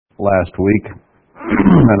last week,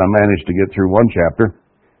 and I managed to get through one chapter.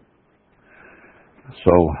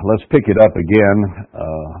 So let's pick it up again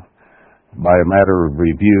by a matter of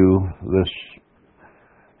review. This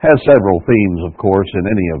has several themes, of course, in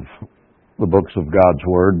any of the books of God's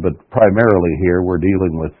Word, but primarily here we're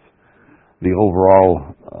dealing with the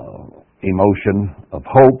overall emotion of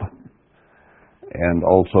hope and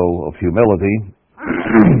also of humility.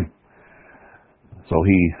 So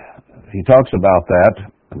he talks about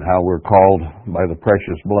that and how we're called by the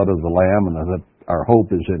precious blood of the Lamb and that our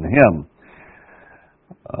hope is in Him.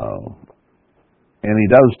 And he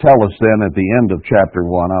does tell us then at the end of chapter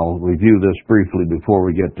 1, I'll review this briefly before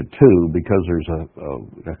we get to 2 because there's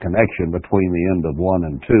a connection between the end of 1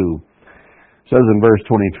 and 2. It says in verse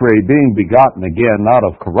 23, being begotten again not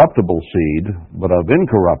of corruptible seed, but of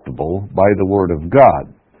incorruptible by the word of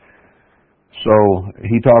God. So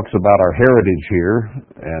he talks about our heritage here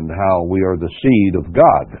and how we are the seed of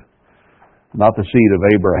God. Not the seed of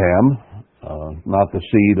Abraham, not the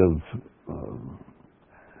seed of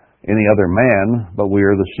any other man, but we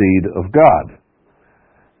are the seed of God,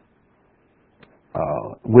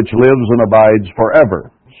 which lives and abides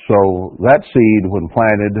forever. So that seed, when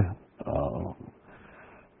planted,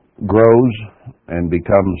 grows and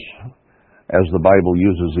becomes, as the Bible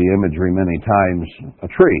uses the imagery many times, a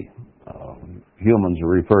tree. Humans are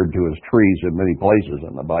referred to as trees in many places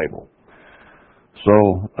in the Bible. So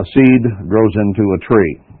a seed grows into a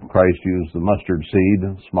tree. Christ used the mustard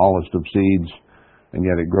seed, smallest of seeds, and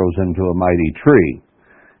yet it grows into a mighty tree,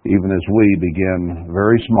 even as we begin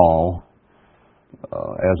very small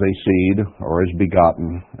as a seed or as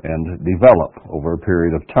begotten and develop over a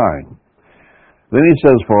period of time. Then he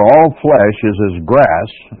says, for all flesh is as grass,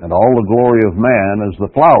 and all the glory of man is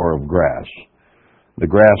the flower of grass. The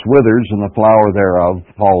grass withers, and the flower thereof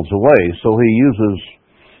falls away. So he uses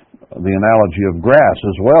the analogy of grass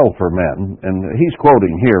as well for men. And he's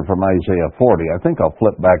quoting here from Isaiah 40. I think I'll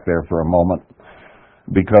flip back there for a moment,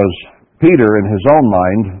 because Peter, in his own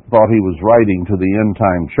mind, thought he was writing to the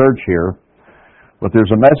end-time church here. But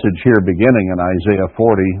there's a message here beginning in Isaiah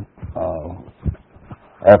 40,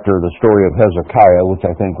 after the story of Hezekiah, which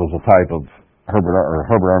I think was a type of Herbert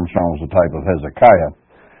Armstrong was a type of Hezekiah.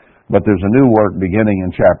 But there's a new work beginning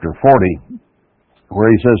in chapter 40, where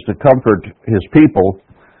he says to comfort his people,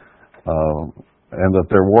 and that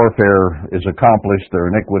their warfare is accomplished, their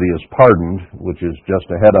iniquity is pardoned, which is just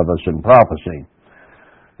ahead of us in prophecy.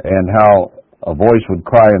 And how a voice would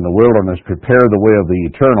cry in the wilderness, prepare the way of the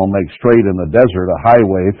eternal, make straight in the desert a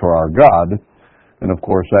highway for our God. And of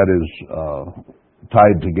course that is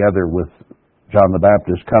tied together with John the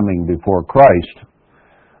Baptist coming before Christ.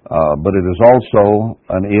 But it is also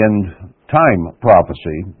an end time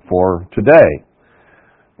prophecy for today.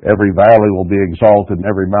 Every valley will be exalted and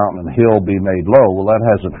every mountain and hill be made low. Well, that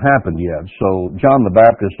hasn't happened yet. So John the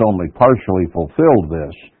Baptist only partially fulfilled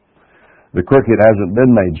this. The crooked hasn't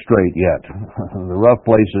been made straight yet. The rough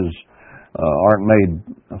places aren't made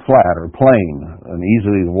flat or plain and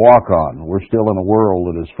easily to walk on. We're still in a world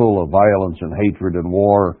that is full of violence and hatred and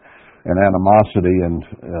war and animosity, and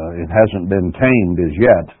it hasn't been tamed as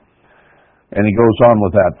yet. And he goes on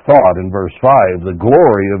with that thought in verse 5, the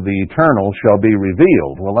glory of the eternal shall be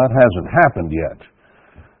revealed. Well, that hasn't happened yet.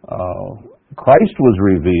 Christ was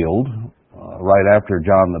revealed right after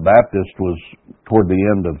John the Baptist was toward the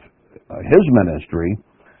end of his ministry,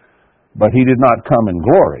 but he did not come in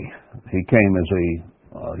glory. He came as a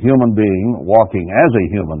human being, walking as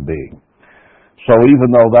a human being. So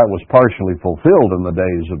even though that was partially fulfilled in the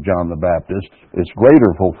days of John the Baptist, its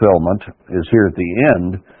greater fulfillment is here at the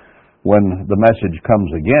end, when the message comes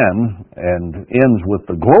again and ends with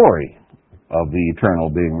the glory of the eternal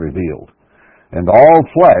being revealed. And all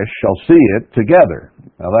flesh shall see it together.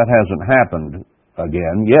 Now that hasn't happened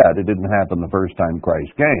again yet. It didn't happen the first time Christ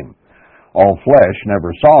came. All flesh never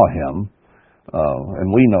saw him, and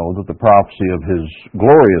we know that the prophecy of his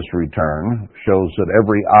glorious return shows that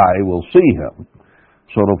every eye will see him.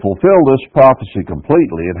 So to fulfill this prophecy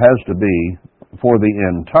completely, it has to be for the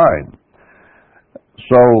end time.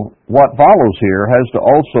 So what follows here has to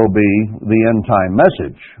also be the end time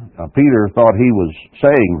message. Now, Peter thought he was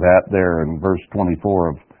saying that there in verse 24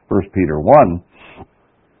 of 1 Peter 1,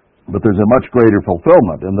 but there's a much greater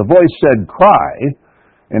fulfillment. And the voice said, cry,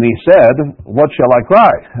 and he said, what shall I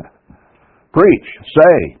cry? Preach,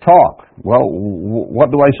 say, talk. Well, what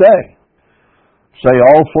do I say? Say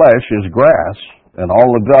all flesh is grass, and all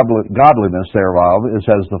the godliness thereof is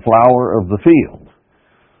as the flower of the field.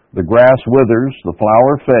 The grass withers, the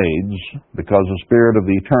flower fades, because the Spirit of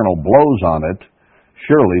the Eternal blows on it.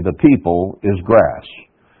 Surely the people is grass.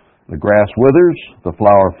 The grass withers, the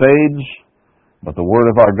flower fades, but the word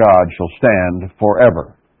of our God shall stand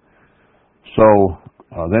forever. So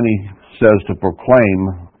then he says to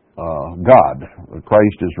proclaim God.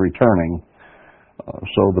 Christ is returning.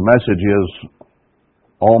 So the message is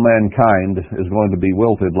all mankind is going to be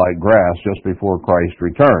wilted like grass just before Christ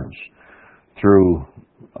returns through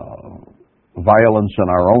violence in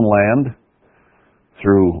our own land,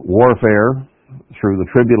 through warfare, through the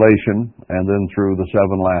tribulation, and then through the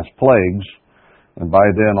 7 last plagues. And by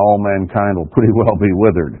then all mankind will pretty well be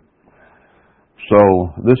withered. So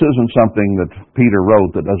this isn't something that Peter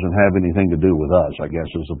wrote that doesn't have anything to do with us, I guess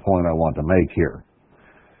is the point I want to make here.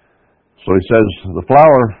 So he says, the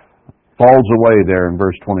flower falls away there in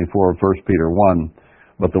verse 24 of 1 Peter 1,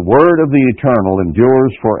 but the word of the eternal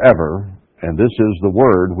endures forever, and this is the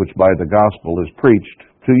word which by the gospel is preached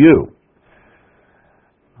to you.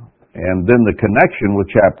 And then the connection with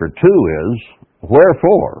chapter 2 is,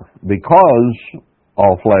 wherefore, because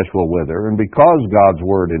all flesh will wither, and because God's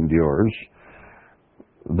word endures,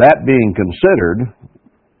 that being considered,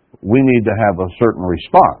 we need to have a certain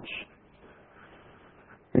response.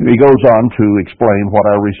 And he goes on to explain what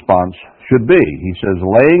our response should be. He says,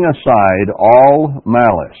 laying aside all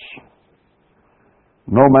malice.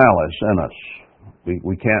 No malice in us.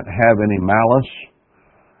 We can't have any malice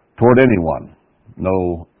toward anyone.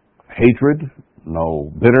 No hatred,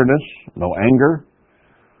 no bitterness, no anger.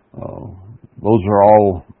 Those are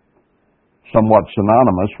all somewhat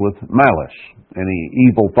synonymous with malice. Any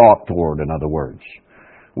evil thought toward, in other words.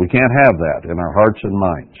 We can't have that in our hearts and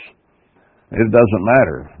minds. It doesn't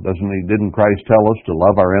matter. Didn't Christ tell us to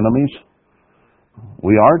love our enemies?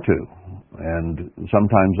 We are to. And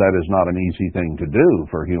sometimes that is not an easy thing to do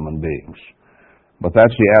for human beings. But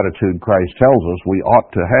that's the attitude Christ tells us we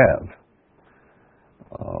ought to have.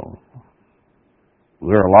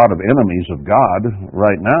 There are a lot of enemies of God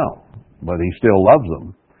right now, but he still loves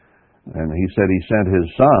them. And he said he sent his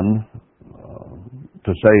Son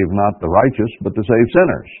to save not the righteous, but to save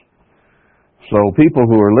sinners. So people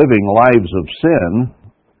who are living lives of sin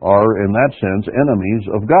are, in that sense, enemies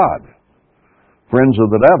of God, friends of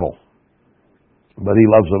the devil. But he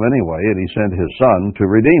loves them anyway, and he sent his Son to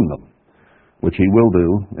redeem them, which he will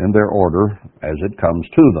do in their order as it comes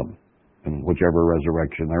to them, in whichever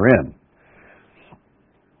resurrection they're in.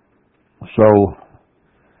 So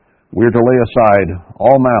we're to lay aside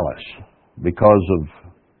all malice because of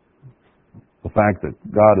the fact that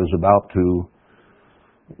God is about to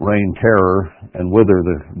rain terror and wither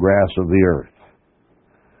the grass of the earth.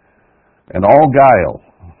 And all guile.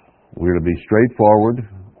 We're to be straightforward.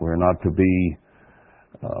 We're not to be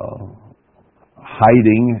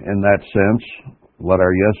hiding in that sense. Let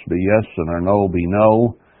our yes be yes and our no be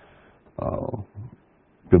no.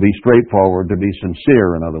 To be straightforward, to be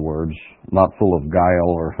sincere, in other words, not full of guile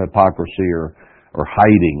or hypocrisy or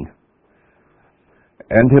hiding.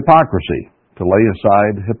 And hypocrisy, to lay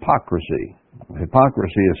aside hypocrisy.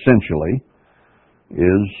 Hypocrisy essentially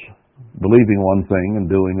is believing one thing and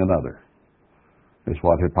doing another. Is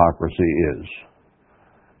what hypocrisy is.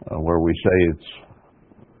 Where we say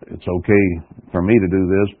it's okay for me to do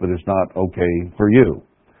this, but it's not okay for you.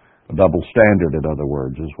 A double standard, in other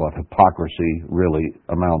words, is what hypocrisy really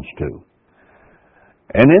amounts to.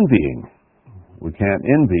 And envying. We can't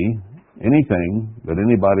envy anything that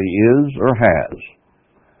anybody is or has.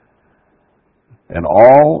 And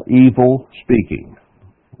all evil speaking.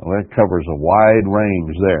 Well, that covers a wide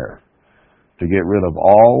range there. To get rid of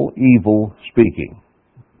all evil speaking.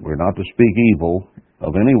 We're not to speak evil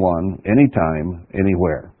of anyone, anytime,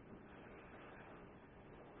 anywhere.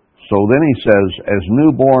 So then he says, as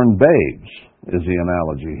newborn babes is the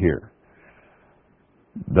analogy here.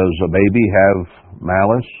 Does a baby have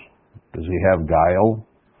malice? Does he have guile,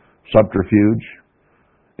 subterfuge?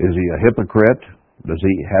 Is he a hypocrite? Does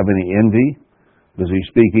he have any envy? Does he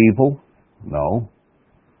speak evil? No.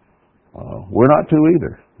 We're not to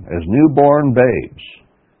either. As newborn babes,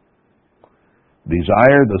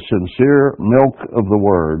 desire the sincere milk of the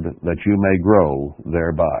word that you may grow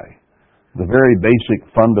thereby. The very basic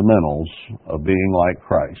fundamentals of being like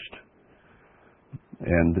Christ.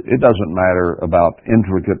 And it doesn't matter about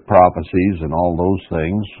intricate prophecies and all those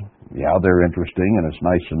things. Yeah, they're interesting, and it's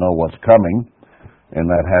nice to know what's coming, and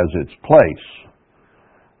that has its place.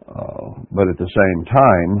 But at the same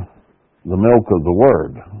time, the milk of the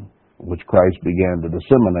Word, which Christ began to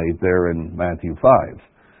disseminate there in Matthew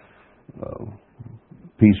 5.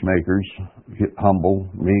 Peacemakers, humble,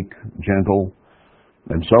 meek, gentle,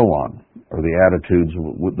 and so on, are the attitudes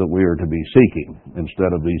that we are to be seeking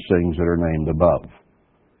instead of these things that are named above.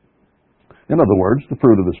 In other words, the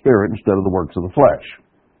fruit of the Spirit instead of the works of the flesh.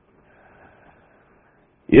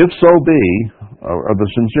 If so be, of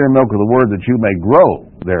the sincere milk of the word, that you may grow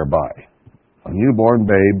thereby. A newborn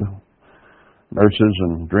babe nurses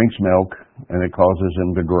and drinks milk, and it causes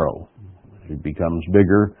him to grow. He becomes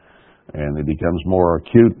bigger, and he becomes more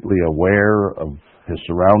acutely aware of his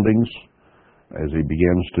surroundings as he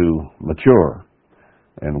begins to mature.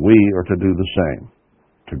 And we are to do the same,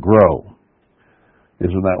 to grow.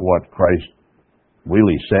 Isn't that what Christ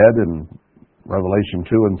really said in Revelation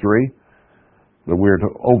 2 and 3? That we're to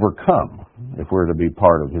overcome if we're to be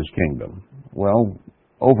part of his kingdom. Well,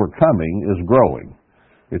 overcoming is growing.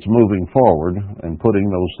 It's moving forward and putting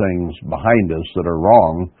those things behind us that are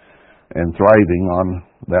wrong and thriving on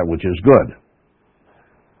that which is good.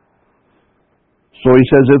 So he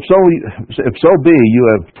says, if so be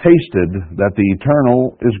you have tasted that the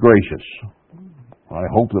eternal is gracious. I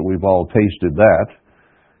hope that we've all tasted that,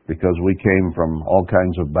 because we came from all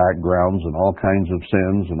kinds of backgrounds and all kinds of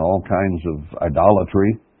sins and all kinds of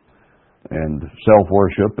idolatry and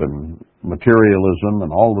self-worship and materialism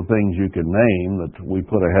and all the things you can name that we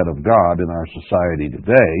put ahead of God in our society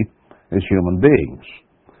today as human beings.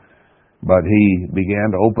 But he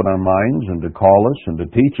began to open our minds and to call us and to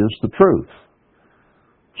teach us the truth.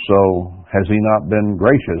 So has he not been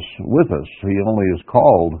gracious with us? He only is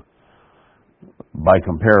called, by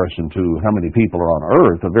comparison to how many people are on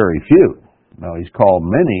earth, a very few. Now he's called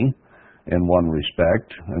many in one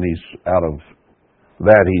respect, and out of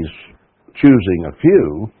that he's choosing a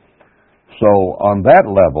few. So on that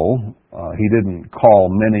level, he didn't call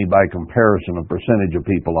many by comparison of percentage of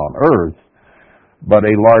people on earth, but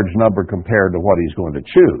a large number compared to what he's going to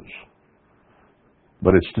choose.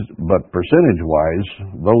 But percentage-wise,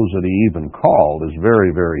 those that he even called is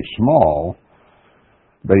very, very small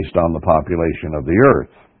based on the population of the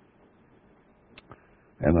earth.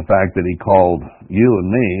 And the fact that he called you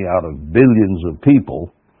and me out of billions of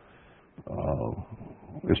people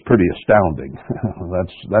is pretty astounding.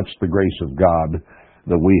 That's the grace of God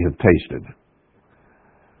that we have tasted.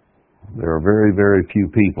 There are very, very few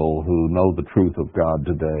people who know the truth of God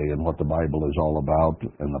today and what the Bible is all about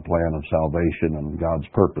and the plan of salvation and God's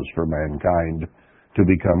purpose for mankind to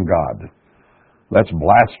become God. That's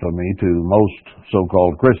blasphemy to most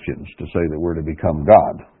so-called Christians to say that we're to become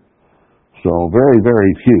God. So very,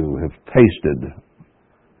 very few have tasted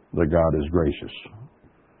that God is gracious.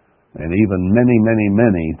 And even many, many,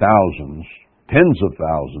 many thousands, tens of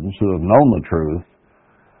thousands who have known the truth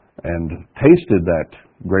and tasted that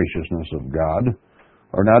graciousness of God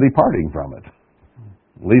are now departing from it,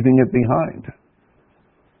 leaving it behind.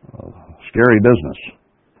 Scary business.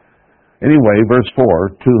 Anyway, verse 4,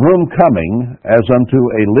 to whom coming as unto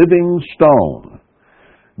a living stone,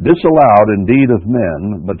 disallowed indeed of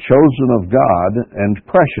men, but chosen of God and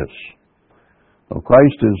precious. So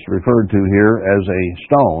Christ is referred to here as a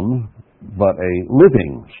stone, but a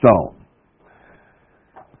living stone.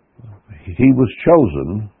 He was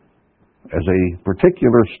chosen as a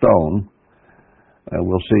particular stone, and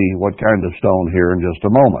we'll see what kind of stone here in just a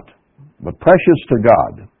moment, but precious to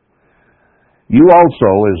God. You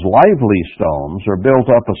also, as lively stones, are built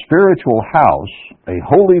up a spiritual house, a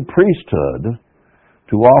holy priesthood,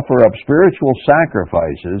 to offer up spiritual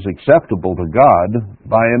sacrifices acceptable to God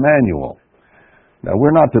by Emmanuel. Now,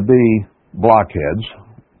 we're not to be blockheads,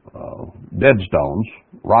 dead stones,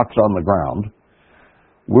 rocks on the ground.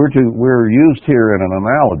 We're used here in an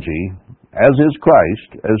analogy, as is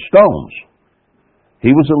Christ, as stones.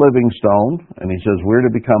 He was a living stone, and he says we're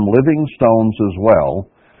to become living stones as well,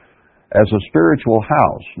 as a spiritual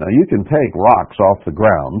house. Now, you can take rocks off the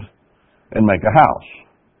ground and make a house.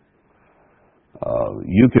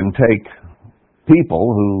 You can take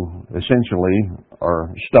people who essentially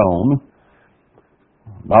are stone,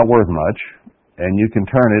 not worth much, and you can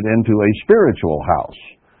turn it into a spiritual house.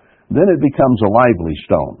 Then it becomes a lively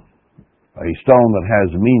stone, a stone that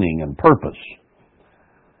has meaning and purpose.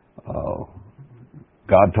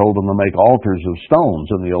 God told them to make altars of stones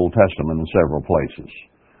in the Old Testament in several places.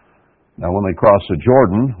 Now, when they crossed the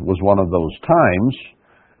Jordan was one of those times,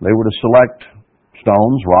 they were to select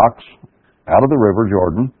stones, rocks, out of the river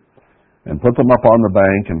Jordan, and put them up on the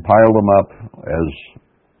bank and pile them up as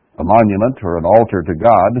a monument or an altar to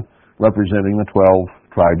God, representing the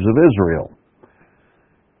 12 tribes of Israel.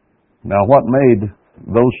 Now, what made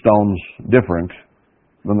those stones different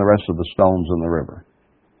than the rest of the stones in the river?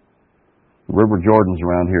 The River Jordan's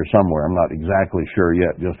around here somewhere. I'm not exactly sure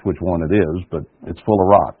yet just which one it is, but it's full of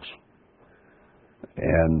rocks.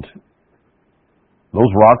 And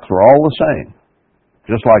those rocks are all the same.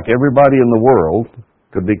 Just like everybody in the world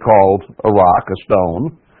could be called a rock, a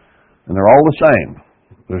stone, and they're all the same.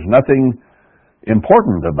 There's nothing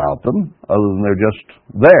important about them other than they're just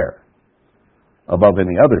there. above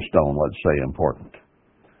any other stone, let's say, important.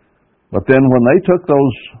 But then when they took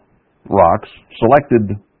those rocks,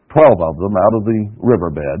 selected 12 of them out of the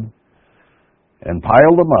riverbed, and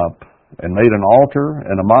piled them up, and made an altar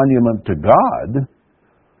and a monument to God,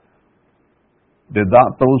 did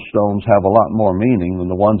not those stones have a lot more meaning than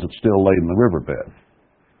the ones that still lay in the riverbed?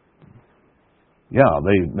 Yeah,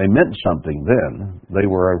 they meant something then. They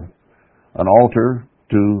were an altar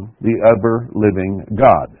to the ever-living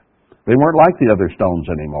God. They weren't like the other stones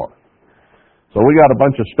anymore. So we got a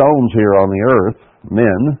bunch of stones here on the earth,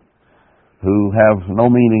 men, who have no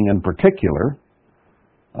meaning in particular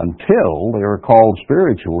until they are called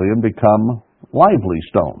spiritually and become lively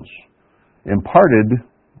stones, imparted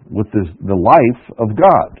with the life of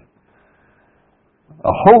God.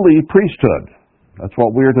 A holy priesthood. That's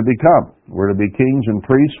what we're to become. We're to be kings and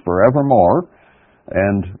priests forevermore,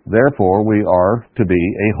 and therefore we are to be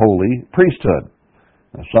a holy priesthood.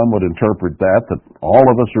 Now, some would interpret that all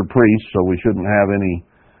of us are priests, so we shouldn't have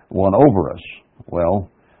anyone over us. Well,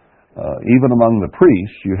 even among the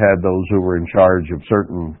priests, you had those who were in charge of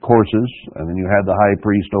certain courses, and then you had the high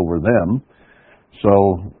priest over them.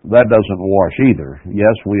 So that doesn't wash either.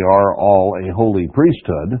 Yes, we are all a holy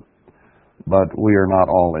priesthood, but we are not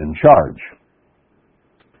all in charge.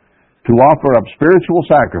 To offer up spiritual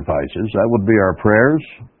sacrifices, that would be our prayers,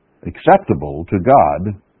 acceptable to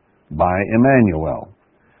God by Emmanuel.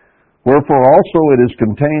 Wherefore also it is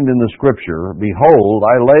contained in the Scripture, Behold,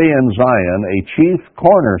 I lay in Zion a chief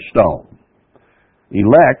cornerstone,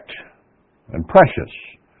 elect and precious,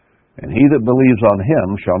 and he that believes on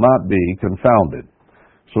him shall not be confounded.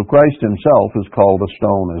 So Christ himself is called a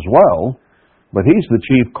stone as well, but he's the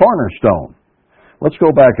chief cornerstone. Let's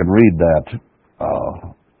go back and read that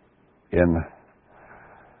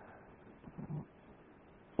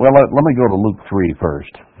let me go to Luke 3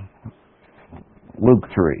 first. Luke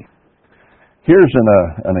 3. Here's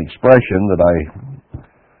an expression that I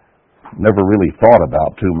never really thought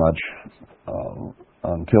about too much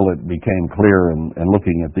until it became clear in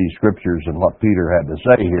looking at these scriptures and what Peter had to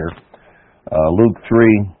say here. Luke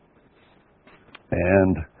 3,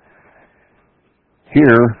 and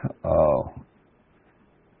here,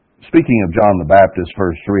 speaking of John the Baptist,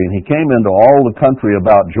 verse 3, and he came into all the country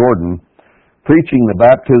about Jordan, preaching the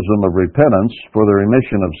baptism of repentance for the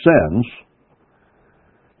remission of sins,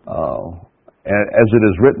 as it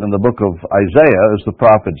is written in the book of Isaiah, as the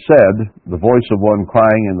prophet said, the voice of one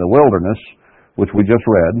crying in the wilderness, which we just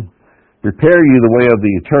read, prepare ye the way of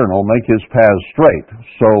the eternal, make his paths straight.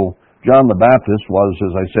 So John the Baptist was,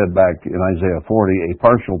 as I said back in Isaiah 40, a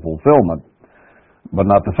partial fulfillment, but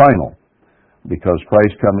not the final, because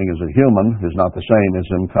Christ coming as a human is not the same as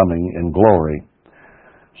him coming in glory.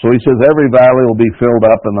 So he says, every valley will be filled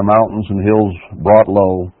up, and the mountains and hills brought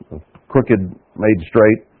low, the crooked made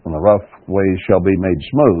straight, and the rough ways shall be made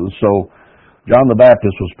smooth. So John the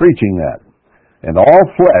Baptist was preaching that. And all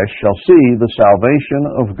flesh shall see the salvation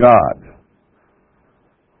of God.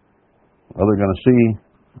 Well, they're going to see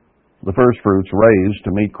the first fruits raised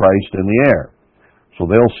to meet Christ in the air. So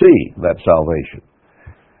they'll see that salvation.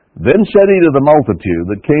 Then said he to the multitude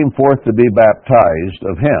that came forth to be baptized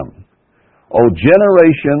of him, O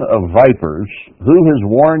generation of vipers, who has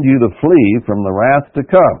warned you to flee from the wrath to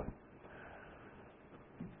come?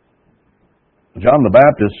 John the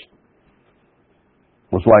Baptist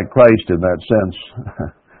was like Christ in that sense.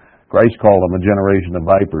 Christ called them a generation of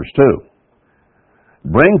vipers too.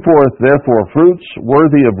 Bring forth therefore fruits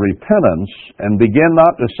worthy of repentance, and begin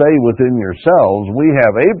not to say within yourselves, we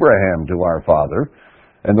have Abraham to our father.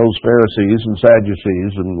 And those Pharisees and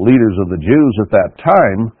Sadducees and leaders of the Jews at that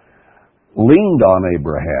time leaned on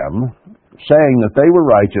Abraham, saying that they were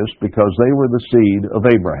righteous because they were the seed of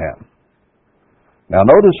Abraham. Now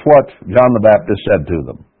notice what John the Baptist said to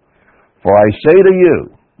them. For I say to you,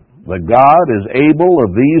 that God is able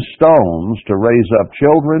of these stones to raise up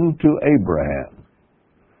children to Abraham.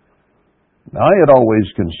 Now I had always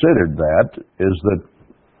considered that is that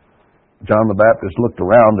John the Baptist looked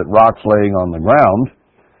around at rocks laying on the ground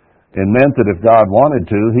and meant that if God wanted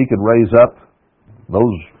to, he could raise up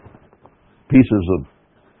those pieces of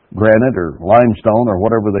granite or limestone or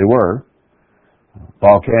whatever they were,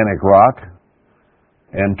 volcanic rock,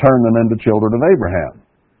 and turn them into children of Abraham.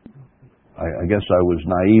 I guess I was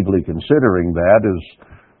naively considering that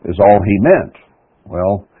as all he meant.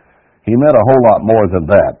 Well, he meant a whole lot more than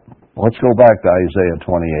that. Let's go back to Isaiah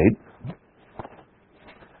 28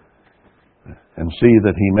 and see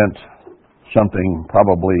that he meant something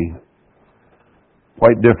probably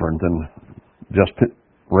quite different than just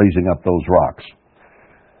raising up those rocks.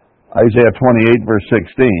 Isaiah 28, verse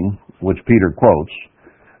 16, which Peter quotes,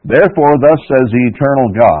 Therefore, thus says the eternal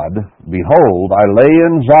God, Behold, I lay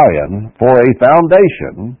in Zion for a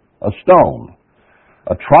foundation, a stone,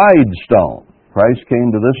 a tried stone. Christ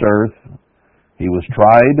came to this earth. He was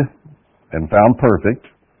tried and found perfect.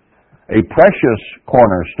 A precious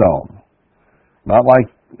cornerstone, not like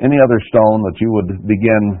any other stone that you would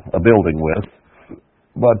begin a building with,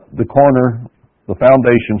 but the corner, the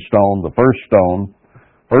foundation stone,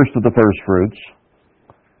 first of the first fruits,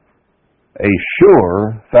 a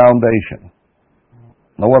sure foundation.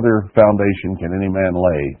 No other foundation can any man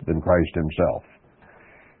lay than Christ himself.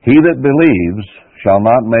 He that believes shall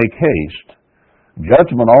not make haste.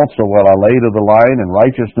 Judgment also will I lay to the line, and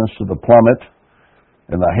righteousness to the plummet,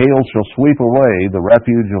 and the hail shall sweep away the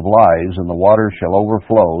refuge of lies, and the waters shall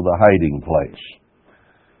overflow the hiding place.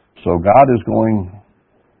 So God has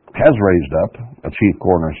raised up a chief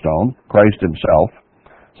cornerstone, Christ himself.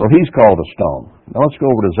 So he's called a stone. Now let's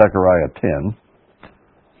go over to Zechariah 10.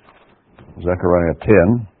 Zechariah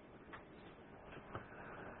 10.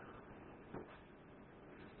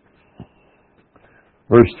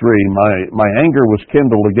 Verse 3, My anger was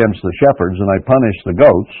kindled against the shepherds, and I punished the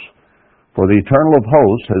goats, for the Eternal of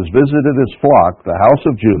hosts has visited his flock, the house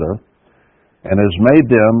of Judah, and has made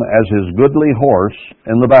them as his goodly horse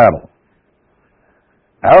in the battle.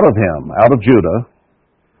 Out of him, out of Judah,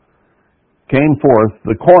 came forth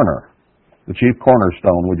the corner, the chief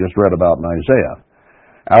cornerstone we just read about in Isaiah.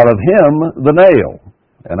 Out of him the nail,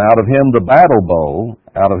 and out of him the battle bow,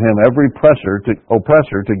 out of him every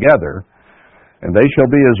oppressor together. And they shall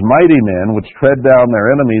be as mighty men which tread down their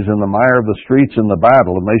enemies in the mire of the streets in the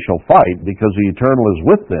battle, and they shall fight, because the Eternal is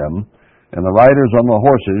with them, and the riders on the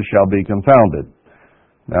horses shall be confounded.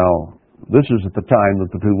 Now, this is at the time that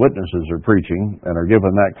the two witnesses are preaching and are given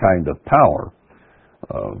that kind of power.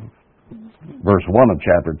 Verse 1 of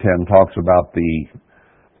chapter 10 talks about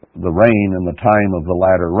the rain and the time of the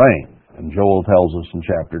latter rain. And Joel tells us in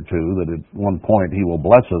chapter 2 that at one point he will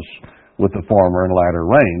bless us with the former and latter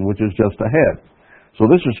rain, which is just ahead. So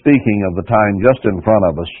this is speaking of the time just in front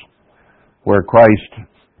of us where Christ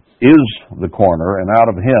is the corner, and out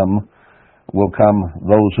of him will come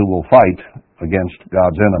those who will fight against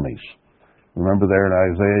God's enemies. Remember there in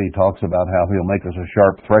Isaiah, he talks about how he'll make us a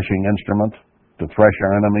sharp threshing instrument to thresh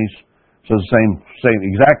our enemies. So the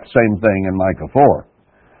exact same thing in Micah 4.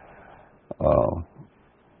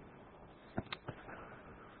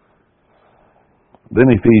 Then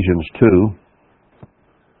Ephesians 2.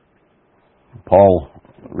 Paul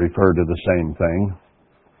referred to the same thing.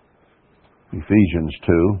 Ephesians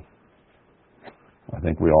 2. I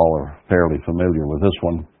think we all are fairly familiar with this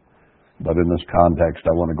one, but in this context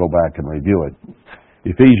I want to go back and review it.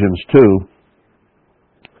 Ephesians 2.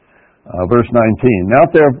 Verse 19, Now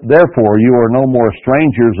therefore you are no more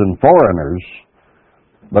strangers and foreigners,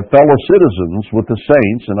 but fellow citizens with the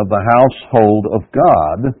saints and of the household of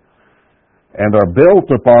God, and are built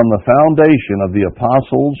upon the foundation of the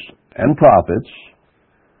apostles and prophets,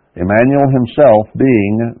 Emmanuel himself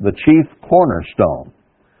being the chief cornerstone.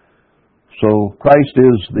 So Christ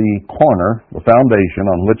is the corner, the foundation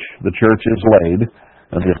on which the church is laid,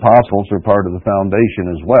 and the apostles are part of the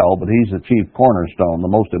foundation as well, but he's the chief cornerstone,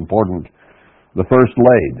 the most important, the first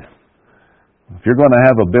laid. If you're going to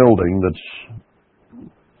have a building that's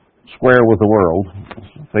square with the world,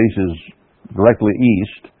 faces directly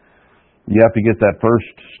east, you have to get that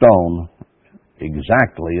first stone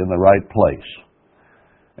exactly in the right place.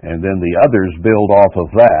 And then the others build off of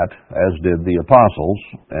that, as did the apostles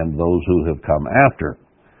and those who have come after.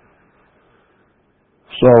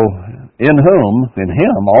 So, in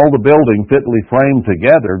him, all the building fitly framed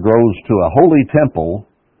together grows to a holy temple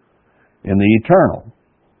in the eternal.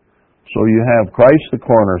 So you have Christ the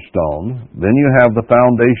cornerstone, then you have the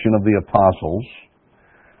foundation of the apostles,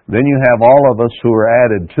 then you have all of us who are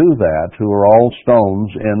added to that, who are all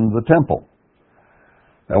stones in the temple.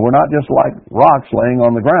 Now we're not just like rocks laying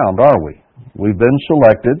on the ground, are we? We've been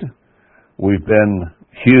selected, we've been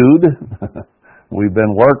hewed, we've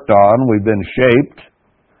been worked on, we've been shaped,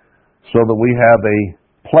 so that we have a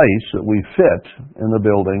place that we fit in the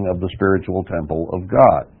building of the spiritual temple of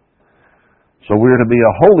God. So we're to be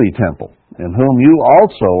a holy temple, in whom you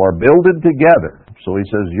also are builded together. So he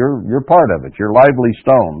says, you're part of it. You're lively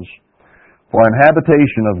stones for an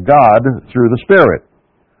habitation of God through the Spirit.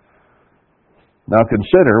 Now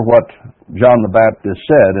consider what John the Baptist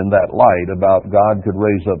said in that light about God could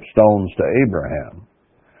raise up stones to Abraham.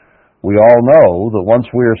 We all know that once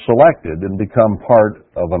we are selected and become part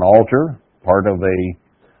of an altar, part of a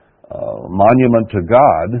monument to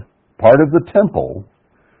God, part of the temple,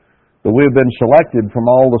 that we have been selected from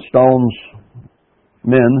all the stones,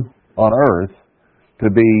 men on earth, to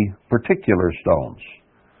be particular stones.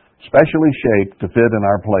 specially shaped to fit in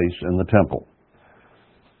our place in the temple.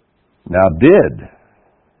 Now, did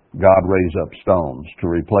God raise up stones to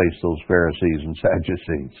replace those Pharisees and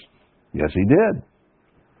Sadducees? Yes, He did.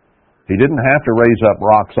 He didn't have to raise up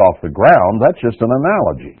rocks off the ground. That's just an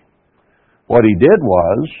analogy. What He did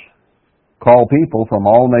was call people from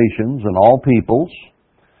all nations and all peoples.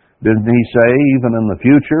 Didn't He say, even in the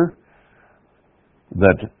future,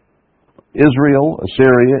 that Israel,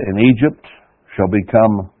 Assyria, and Egypt shall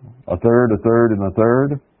become a third, and a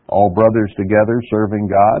third, all brothers together serving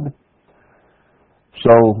God?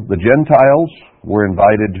 So the Gentiles were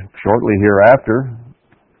invited shortly hereafter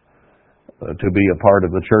to be a part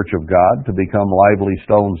of the church of God, to become lively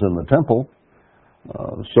stones in the temple.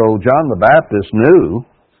 So John the Baptist knew,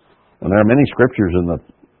 and there are many scriptures in the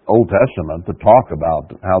Old Testament that talk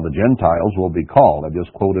about how the Gentiles will be called. I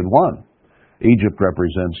just quoted one. Egypt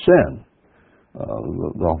represents sin.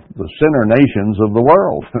 The sinner nations of the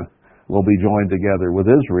world will be joined together with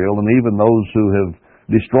Israel, and even those who have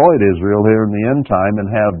destroyed Israel here in the end time and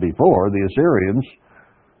have before, the Assyrians,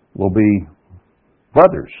 will be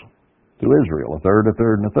brothers to Israel, a third,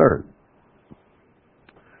 and a third.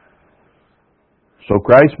 So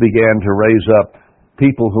Christ began to raise up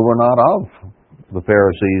people who were not of the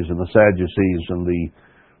Pharisees and the Sadducees and the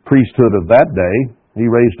priesthood of that day. He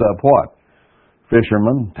raised up what?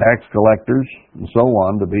 Fishermen, tax collectors, and so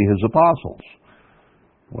on to be His apostles.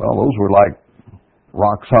 Well, those were like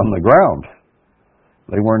rocks on the ground.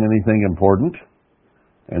 They weren't anything important.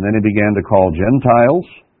 And then He began to call Gentiles.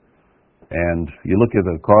 And you look at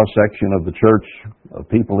the cross-section of the church of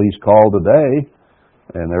people He's called today,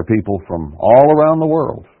 and they're people from all around the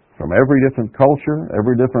world, from every different culture,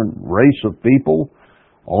 every different race of people,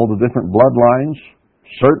 all the different bloodlines,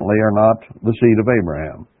 certainly are not the seed of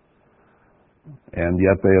Abraham. And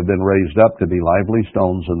yet they have been raised up to be lively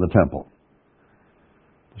stones in the temple.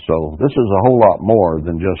 So this is a whole lot more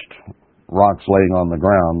than just rocks laying on the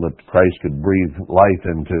ground that Christ could breathe life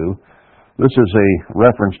into. This is a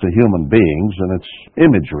reference to human beings, and it's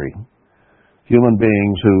imagery. Human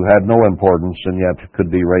beings who had no importance and yet could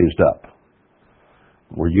be raised up.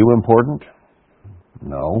 Were you important?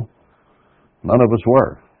 No. None of us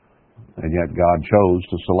were. And yet God chose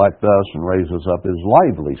to select us and raise us up as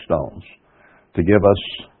lively stones to give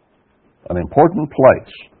us an important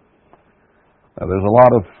place. Now, there's a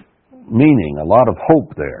lot of meaning, a lot of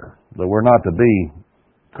hope there, that we're not to be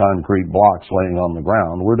concrete blocks laying on the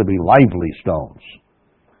ground. We're to be lively stones,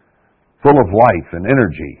 full of life and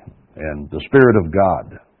energy and the Spirit of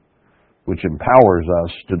God, which empowers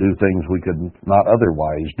us to do things we could not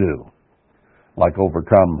otherwise do, like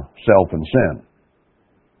overcome self and sin,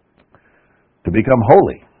 to become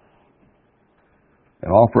holy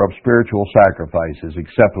and offer up spiritual sacrifices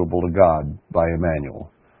acceptable to God by Emmanuel.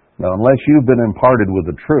 Now, unless you've been imparted with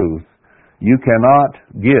the truth, you cannot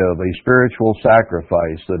give a spiritual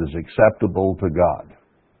sacrifice that is acceptable to God.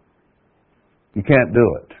 You can't do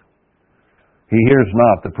it. He hears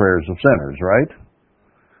not the prayers of sinners, right?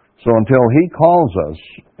 So until He calls us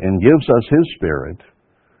and gives us His Spirit,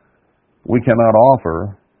 we cannot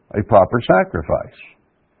offer a proper sacrifice.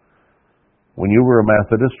 When you were a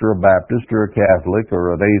Methodist or a Baptist or a Catholic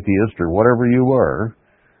or an atheist or whatever you were,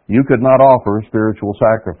 you could not offer a spiritual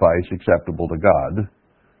sacrifice acceptable to God,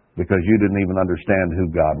 because you didn't even understand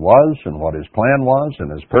who God was and what His plan was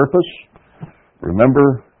and His purpose.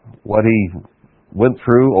 Remember what He went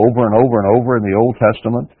through over and over and over in the Old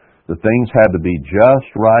Testament? The things had to be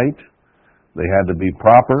just right. They had to be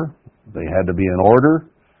proper. They had to be in order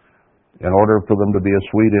for them to be a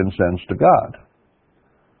sweet incense to God.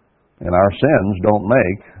 And our sins don't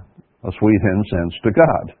make a sweet incense to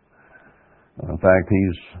God. In fact,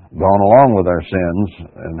 He's gone along with our sins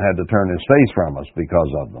and had to turn His face from us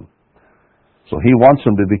because of them. So He wants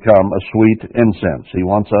them to become a sweet incense. He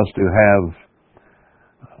wants us to have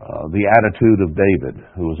the attitude of David,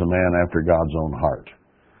 who was a man after God's own heart.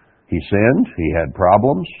 He sinned, he had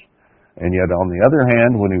problems, and yet on the other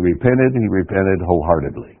hand, when he repented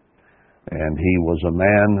wholeheartedly. And he was a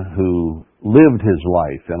man who lived his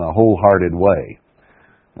life in a wholehearted way.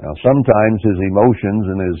 Now, sometimes his emotions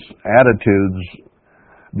and his attitudes,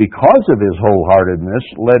 because of his wholeheartedness,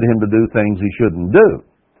 led him to do things he shouldn't do.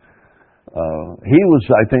 He was,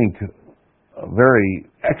 I think, a very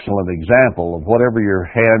excellent example of whatever your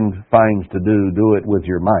hand finds to do, do it with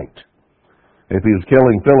your might. If he was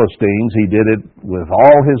killing Philistines, he did it with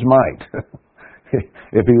all his might.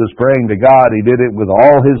 If he was praying to God, he did it with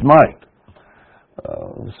all his might.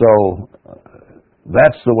 So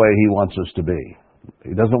that's the way He wants us to be.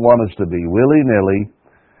 He doesn't want us to be willy-nilly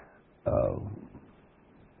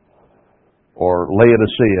or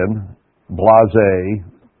Laodicean, blasé,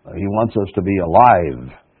 He wants us to be alive,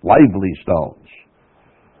 lively stones.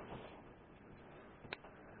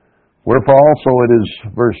 Wherefore also it is,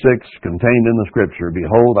 verse 6, contained in the Scripture,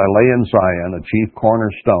 Behold, I lay in Zion a chief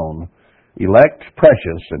cornerstone, elect,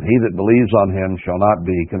 precious, and he that believes on him shall not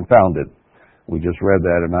be confounded. We just read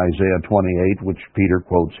that in Isaiah 28, which Peter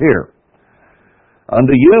quotes here.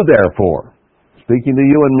 Unto you, therefore, speaking to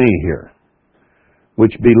you and me here,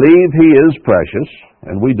 which believe he is precious,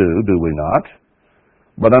 and we do we not?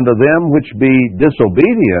 But unto them which be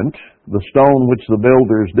disobedient, the stone which the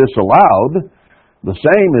builders disallowed, the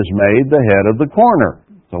same is made the head of the corner.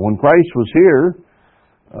 So when Christ was here,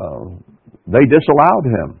 they disallowed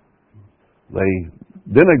him. They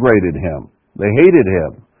denigrated him. They hated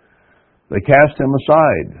him. They cast him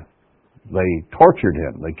aside. They tortured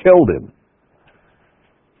him. They killed him.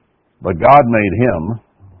 But God made him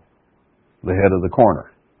the head of the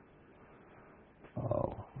corner.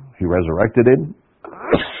 He resurrected him,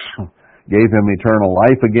 gave him eternal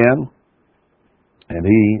life again, and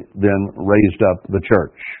he then raised up the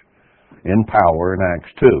church in power in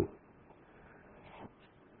Acts 2.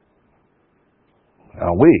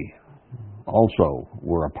 Now we also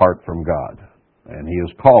were apart from God, and he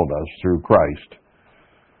has called us through Christ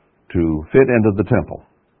to fit into the temple.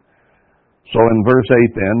 So in verse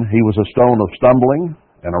 8 then, he was a stone of stumbling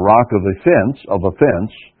and a rock of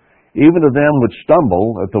offense, even to them which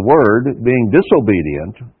stumble at the word, being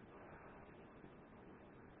disobedient,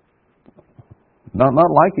 not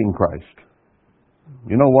liking Christ.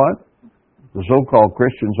 You know what? The so-called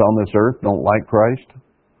Christians on this earth don't like Christ.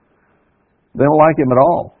 They don't like him at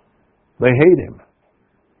all. They hate him.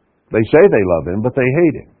 They say they love him, but they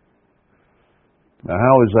hate him. Now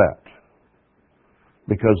how is that?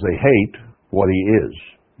 Because they hate what he is.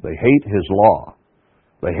 They hate his law.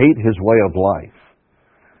 They hate his way of life.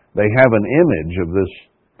 They have an image of this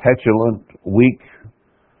petulant, weak,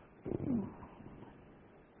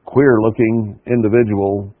 queer-looking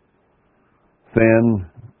individual, thin,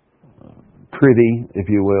 pretty, if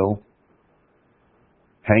you will,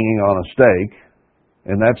 hanging on a stake,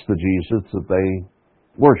 and that's the Jesus that they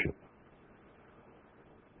worship.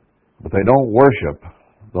 But they don't worship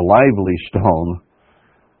the lively stone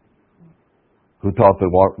who taught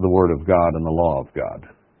the Word of God and the law of God.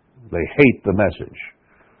 They hate the message.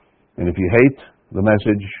 And if you hate the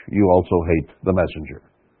message, you also hate the messenger.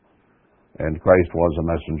 And Christ was a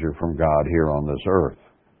messenger from God here on this earth.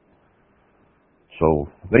 So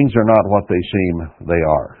things are not what they seem they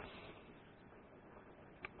are.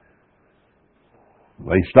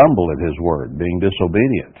 They stumble at his word, being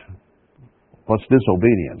disobedient. What's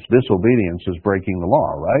disobedience? Disobedience is breaking the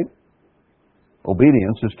law, right?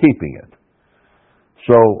 Obedience is keeping it.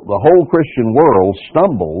 So the whole Christian world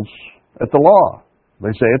stumbles at the law. They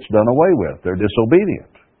say it's done away with. They're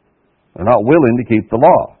disobedient. They're not willing to keep the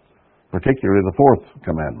law, particularly the fourth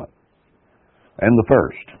commandment and the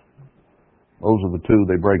first. Those are the two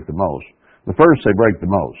they break the most. The first they break the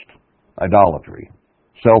most, idolatry,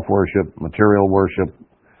 self-worship, material worship,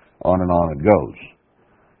 on and on it goes.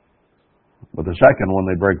 But the second one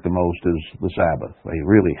they break the most is the Sabbath. They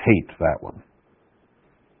really hate that one.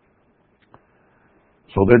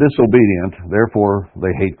 So they're disobedient, therefore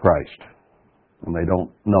they hate Christ, and they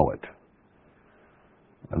don't know it.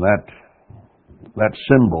 And that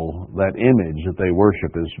symbol, that image that they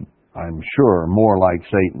worship is, I'm sure, more like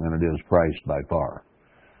Satan than it is Christ by far.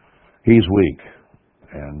 He's weak,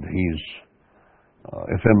 and he's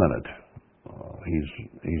effeminate.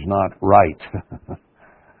 He's not right.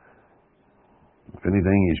 If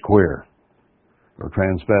anything, he's queer, or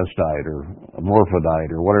transvestite, or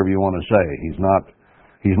morphodite, or whatever you want to say.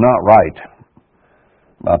 He's not right.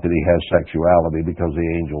 Not that he has sexuality, because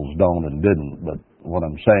the angels don't and didn't, but what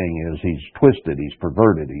I'm saying is he's twisted, he's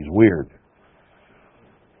perverted, he's weird.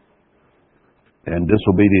 And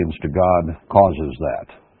disobedience to God causes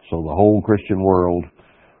that. So the whole Christian world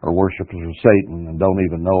are worshipers of Satan and don't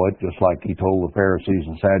even know it, just like he told the Pharisees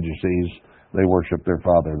and Sadducees they worship their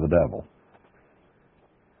father, the devil.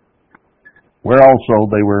 Where also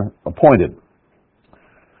they were appointed.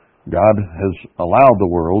 God has allowed the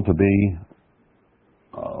world to be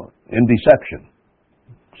in deception.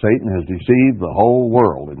 Satan has deceived the whole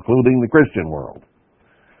world, including the Christian world.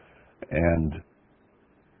 And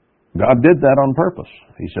God did that on purpose.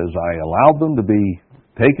 He says, I allowed them to be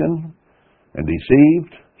taken and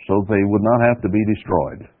deceived so they would not have to be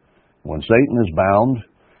destroyed. When Satan is bound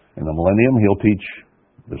in the millennium, he'll teach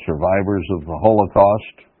the survivors of the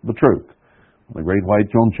Holocaust the truth. When the great white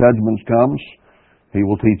throne judgment comes, he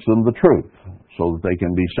will teach them the truth so that they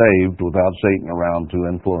can be saved without Satan around to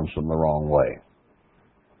influence them the wrong way.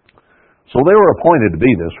 So they were appointed to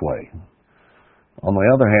be this way. On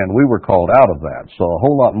the other hand, we were called out of that, so a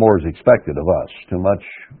whole lot more is expected of us.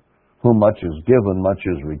 Whom much is given, much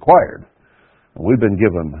is required. We've been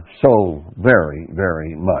given so very,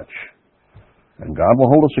 very much. And God will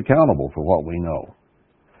hold us accountable for what we know.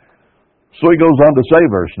 So he goes on to say,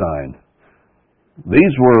 verse 9,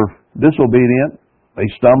 these were disobedient, they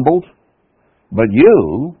stumbled, but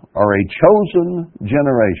you are a chosen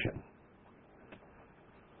generation.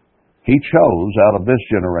 He chose out of this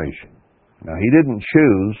generation. Now, he didn't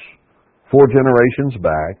choose 4 generations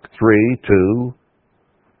back, 3, 2.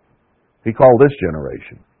 He called this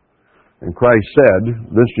generation. And Christ said,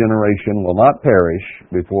 this generation will not perish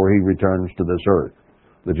before he returns to this earth.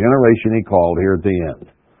 The generation he called here at the end.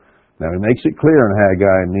 Now, he makes it clear in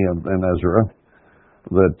Haggai and Ezra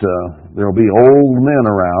that there will be old men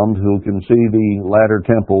around who can see the latter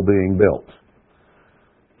temple being built.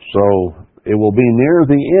 So, it will be near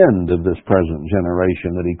the end of this present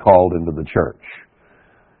generation that he called into the church.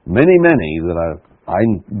 Many that I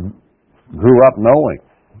grew up knowing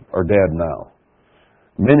are dead now.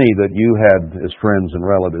 Many that you had as friends and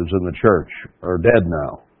relatives in the church are dead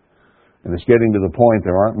now. And it's getting to the point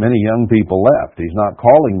there aren't many young people left. He's not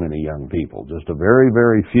calling many young people, just a very,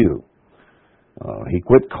 very few. He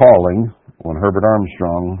quit calling when Herbert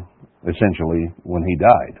Armstrong, essentially, when he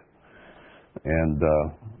died. And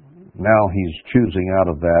now he's choosing out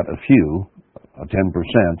of that a few, 10%,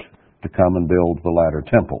 to come and build the latter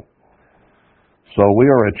temple. So we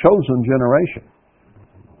are a chosen generation.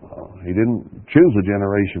 He didn't choose a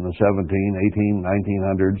generation in the 17, 18,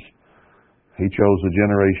 1900s. He chose a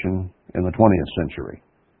generation in the 20th century.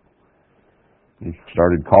 He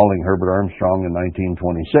started calling Herbert Armstrong in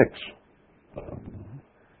 1926.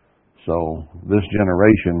 So this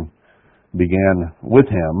generation began with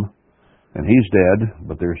him. And he's dead,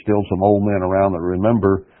 but there's still some old men around that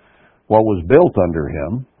remember what was built under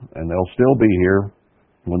him, and they'll still be here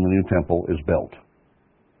when the new temple is built.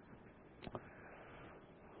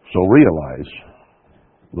 So realize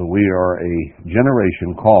that we are a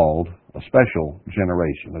generation called a special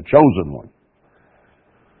generation, a chosen one,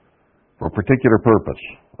 for a particular purpose.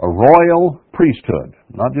 A royal priesthood,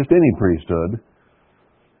 not just any priesthood,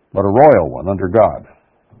 but a royal one under God.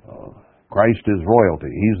 Christ is royalty.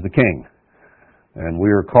 He's the king. And we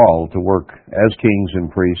are called to work as kings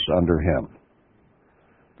and priests under him,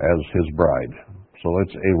 as his bride. So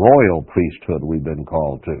it's a royal priesthood we've been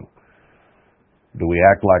called to. Do we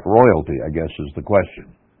act like royalty, I guess, is the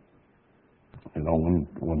question. You know,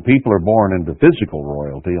 when people are born into physical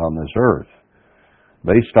royalty on this earth,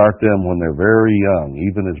 they start them when they're very young,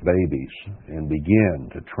 even as babies, and begin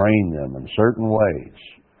to train them in certain ways,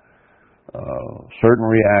 certain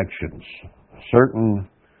reactions, certain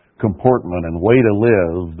comportment and way to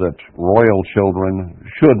live that royal children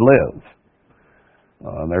should live.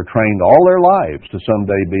 They're trained all their lives to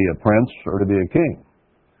someday be a prince or to be a king.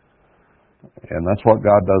 And that's what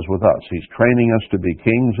God does with us. He's training us to be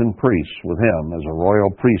kings and priests with him as a royal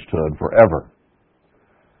priesthood forever.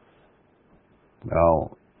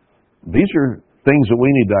 Now, these are things that we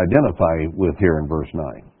need to identify with here in verse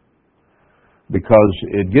 9, because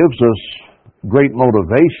it gives us great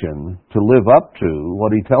motivation to live up to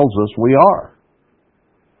what he tells us we are.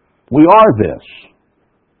 We are this.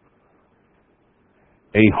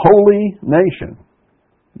 A holy nation.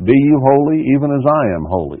 Be you holy even as I am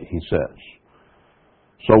holy, he says.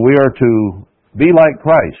 So we are to be like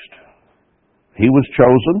Christ. He was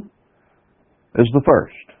chosen as the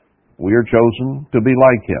first. We are chosen to be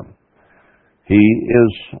like him. He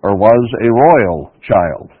is or was a royal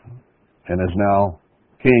child and is now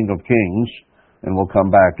King of Kings and will come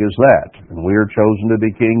back as that. And we are chosen to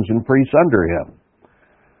be kings and priests under him.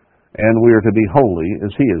 And we are to be holy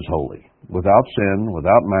as he is holy, without sin,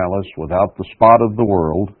 without malice, without the spot of the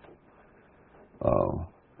world,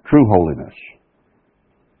 true holiness.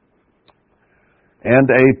 And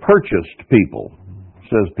a purchased people,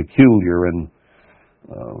 says peculiar in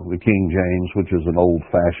the King James, which is an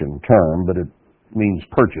old-fashioned term, but it means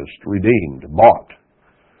purchased, redeemed, bought,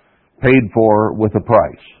 paid for with a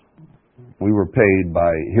price. We were paid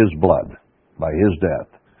by his blood, by his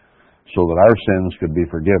death, so that our sins could be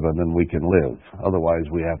forgiven and we can live. Otherwise,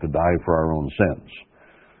 we have to die for our own sins.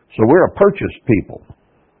 So we're a purchased people,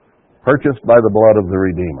 purchased by the blood of the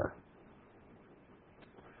Redeemer.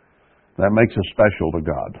 That makes us special to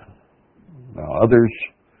God. Now, others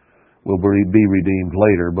will be redeemed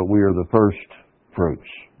later, but we are the first fruits,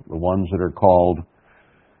 the ones that are called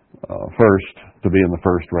first to be in the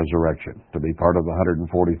first resurrection, to be part of the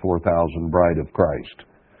 144,000 bride of Christ.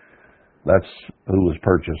 That's who was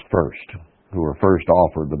purchased first, who were first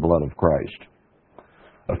offered the blood of Christ.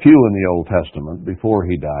 A few in the Old Testament, before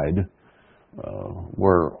he died,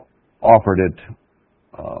 were offered it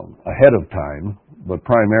ahead of time, but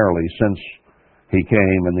primarily since he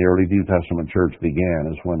came and the early New Testament church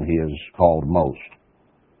began is when he is called most.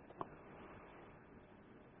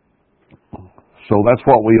 So that's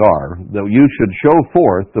what we are, that you should show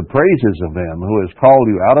forth the praises of him who has called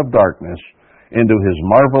you out of darkness into his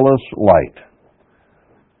marvelous light.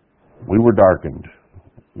 We were darkened.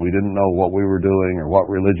 We didn't know what we were doing or what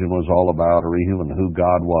religion was all about or even who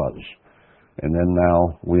God was. And then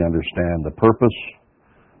now we understand the purpose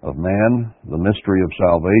of man, the mystery of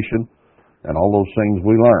salvation, and all those things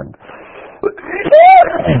we learned,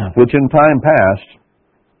 which in time past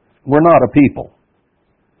were not a people,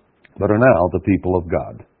 but are now the people of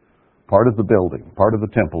God, part of the building, part of the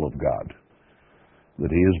temple of God, that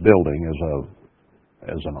he is building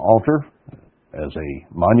as an altar, as a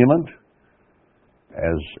monument,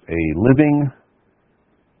 as a living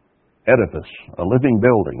edifice, a living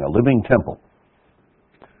building, a living temple,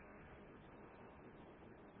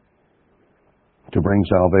 to bring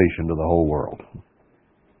salvation to the whole world.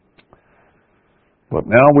 But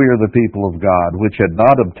now we are the people of God, which had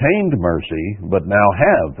not obtained mercy, but now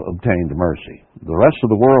have obtained mercy. The rest of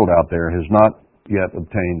the world out there has not yet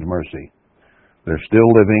obtained mercy. They're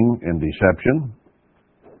still living in deception.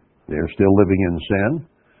 They're still living in sin.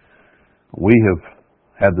 We have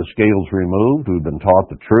had the scales removed. We've been taught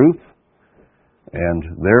the truth. And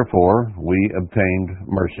therefore, we obtained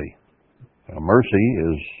mercy. Now, mercy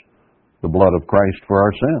is the blood of Christ for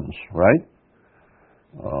our sins, right?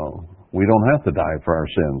 We don't have to die for our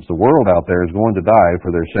sins. The world out there is going to die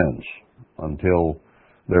for their sins until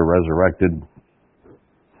they're resurrected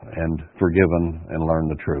and forgiven and learn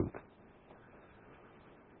the truth.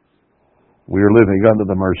 We are living under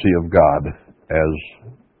the mercy of God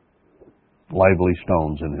as lively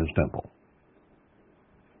stones in his temple.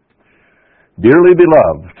 Dearly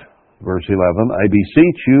beloved, verse 11, I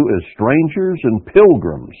beseech you as strangers and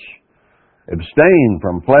pilgrims, abstain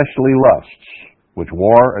from fleshly lusts, which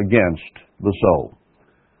war against the soul.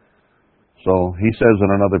 So he says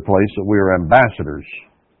in another place that we are ambassadors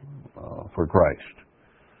for Christ.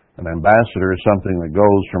 An ambassador is something that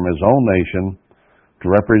goes from his own nation to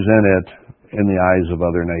represent it in the eyes of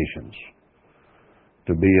other nations,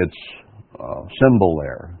 to be its symbol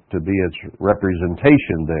there, to be its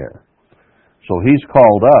representation there. So he's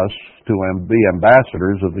called us to be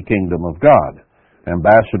ambassadors of the kingdom of God,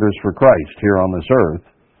 ambassadors for Christ here on this earth.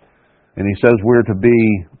 And he says we're to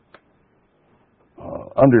be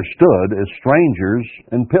understood as strangers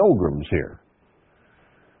and pilgrims here.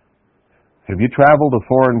 Have you traveled to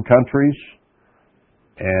foreign countries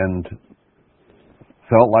and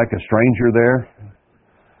felt like a stranger there?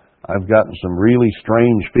 I've gotten some really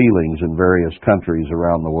strange feelings in various countries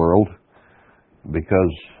around the world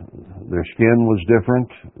because their skin was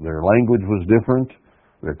different, their language was different,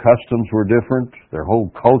 their customs were different, their whole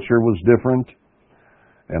culture was different,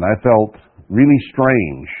 and I felt really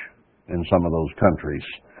strange in some of those countries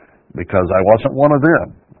because I wasn't one of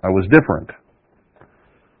them. I was different.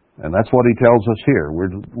 And that's what he tells us here.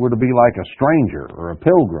 We're to be like a stranger or a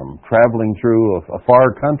pilgrim traveling through a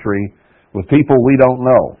far country with people we don't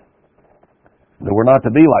know. That we're not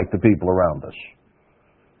to be like the people around us.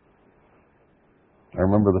 I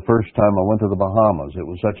remember the first time I went to the Bahamas. It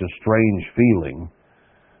was such a strange feeling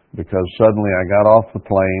because suddenly I got off the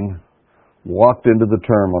plane, walked into the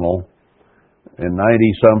terminal, and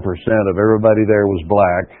 90-some% of everybody there was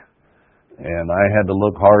black, and I had to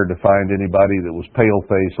look hard to find anybody that was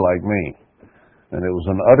pale-faced like me. And it was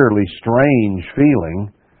an utterly strange feeling,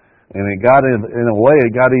 and it got, in a way,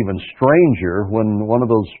 it got even stranger when one of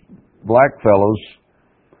those black fellows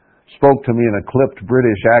spoke to me in a clipped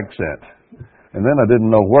British accent. And then I didn't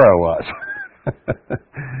know where I was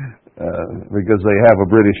because they have a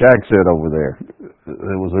British accent over there.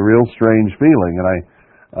 It was a real strange feeling, and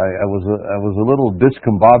I was a little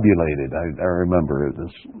discombobulated. I remember it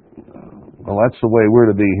was. Well, that's the way we're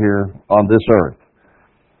to be here on this earth.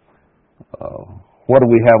 What do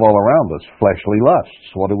we have all around us? Fleshly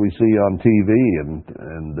lusts. What do we see on TV and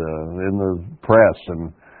in the press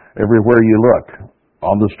and everywhere you look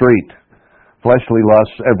on the street? Fleshly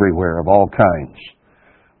lusts everywhere of all kinds,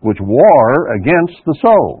 which war against the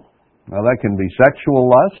soul. Now that can be sexual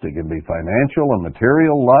lust, it can be financial and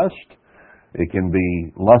material lust, it can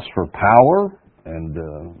be lust for power and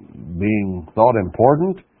being thought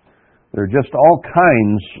important. There are just all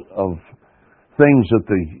kinds of things that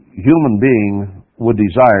the human being would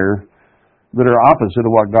desire that are opposite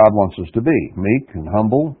of what God wants us to be. Meek and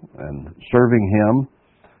humble and serving Him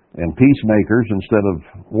and peacemakers instead of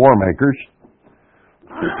war makers.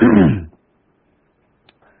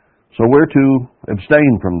 So we're to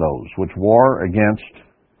abstain from those which war against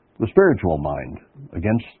the spiritual mind,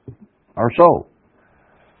 against our soul.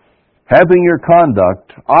 Having your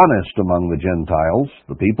conduct honest among the Gentiles,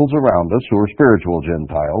 the peoples around us who are spiritual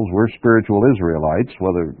Gentiles, we're spiritual Israelites,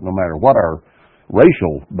 no matter what our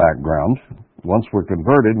racial background. Once we're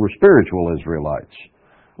converted, we're spiritual Israelites,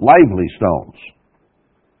 lively stones.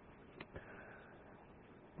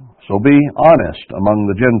 So be honest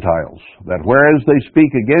among the Gentiles, that whereas they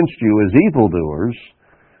speak against you as evildoers,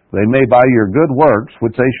 they may by your good works,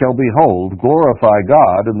 which they shall behold, glorify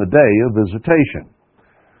God in the day of visitation.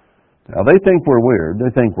 Now, they think we're weird.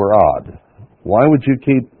 They think we're odd. Why would you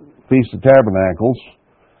keep Feast of Tabernacles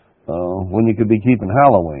when you could be keeping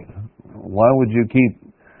Halloween? Why would you keep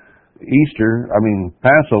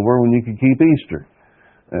Passover when you could keep Easter?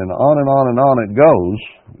 And on and on and on it goes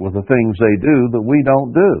with the things they do that we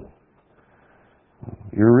don't do.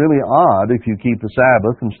 You're really odd if you keep the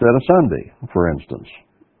Sabbath instead of Sunday, for instance.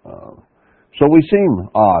 So we seem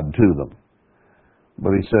odd to them.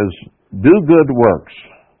 But he says, do good works.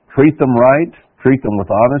 Treat them right. Treat them with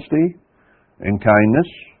honesty and kindness.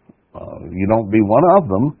 You don't be one of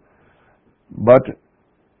them, but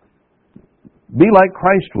be like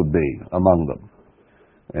Christ would be among them.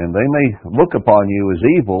 And they may look upon you as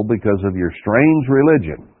evil because of your strange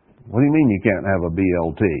religion. What do you mean you can't have a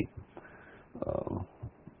BLT?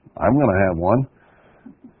 I'm going to have one.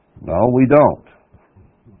 No, we don't.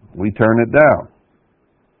 We turn it down.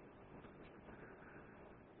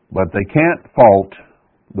 But they can't fault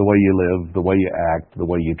the way you live, the way you act, the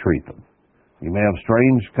way you treat them. You may have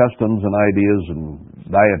strange customs and ideas and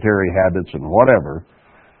dietary habits and whatever,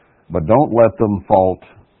 but don't let them fault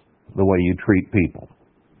the way you treat people.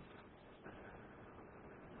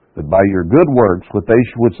 That by your good works,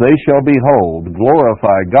 which they shall behold,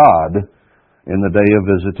 glorify God in the day of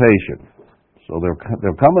visitation. So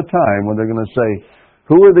there'll come a time when they're going to say,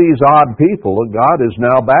 who are these odd people that God is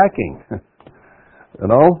now backing?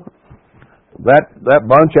 That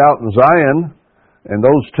bunch out in Zion and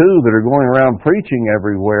those two that are going around preaching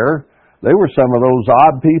everywhere, they were some of those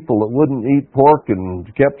odd people that wouldn't eat pork and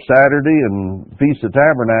kept Saturday and Feast of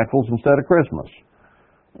Tabernacles instead of Christmas.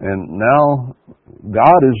 And now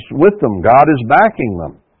God is with them. God is backing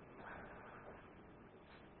them.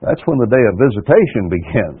 That's when the day of visitation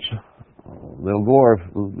begins.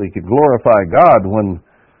 They could glorify God when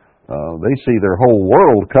they see their whole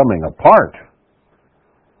world coming apart.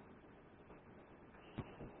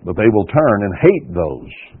 But they will turn and hate those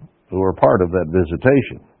who are part of that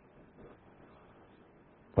visitation.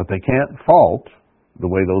 But they can't fault the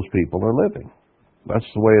way those people are living.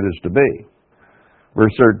 That's the way it is to be.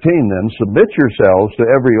 Verse 13 then, submit yourselves to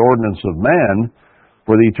every ordinance of man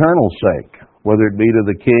for the eternal sake, whether it be to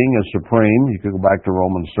the king as supreme. You can go back to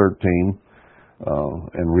Romans 13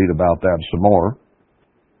 and read about that some more.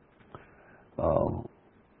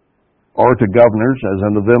 Or to governors as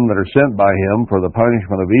unto them that are sent by him for the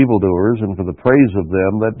punishment of evildoers and for the praise of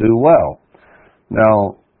them that do well.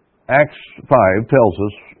 Now, Acts 5 tells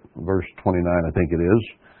us, verse 29 I think it is,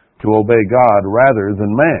 to obey God rather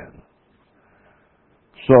than man.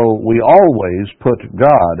 So we always put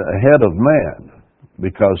God ahead of man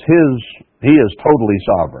because He is totally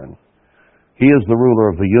sovereign. He is the ruler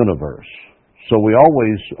of the universe. So we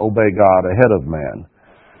always obey God ahead of man.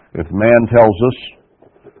 If man tells us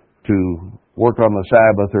to work on the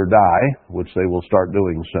Sabbath or die, which they will start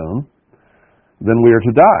doing soon, then we are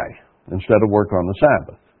to die instead of work on the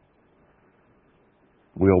Sabbath.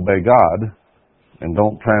 We obey God and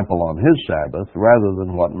don't trample on His Sabbath rather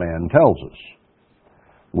than what man tells us.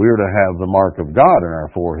 We are to have the mark of God in our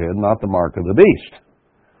forehead, not the mark of the beast.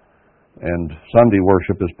 And Sunday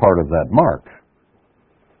worship is part of that mark.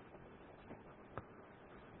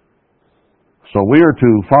 So we are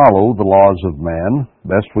to follow the laws of man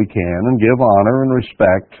best we can and give honor and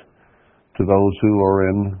respect to those who are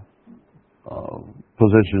in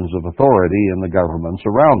positions of authority in the governments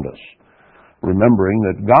around us, remembering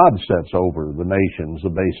that God sets over the nations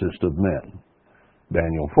the basest of men.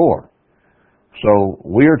 Daniel 4. So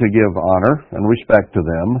we are to give honor and respect to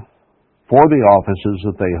them for the offices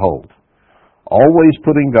that they hold, always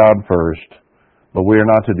putting God first, but we are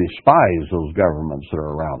not to despise those governments that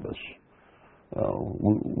are around us.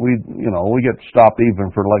 We get stopped even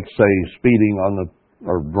for, like, say, speeding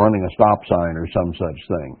or running a stop sign or some such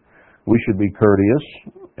thing. We should be courteous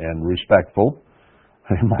and respectful.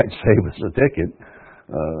 It might save us a ticket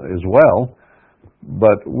as well.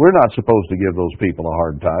 But we're not supposed to give those people a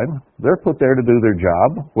hard time. They're put there to do their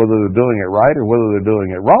job, whether they're doing it right or whether they're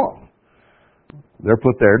doing it wrong. They're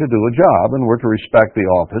put there to do a job, and we're to respect the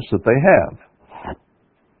office that they have.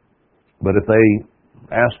 But if they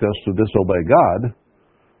ask us to disobey God,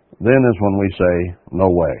 then is when we say, no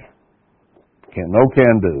way. No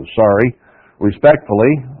can do. Sorry.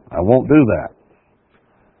 Respectfully, I won't do that.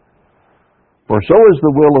 For so is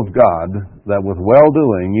the will of God, that with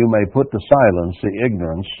well-doing you may put to silence the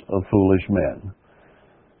ignorance of foolish men.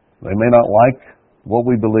 They may not like what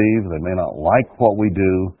we believe, they may not like what we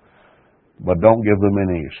do, but don't give them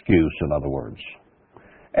any excuse, in other words.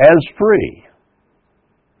 As free,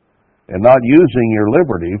 and not using your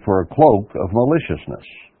liberty for a cloak of maliciousness.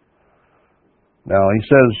 Now, he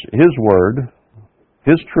says his word,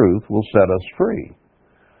 his truth will set us free.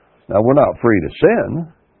 Now, we're not free to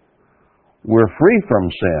sin. We're free from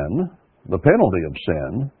sin, the penalty of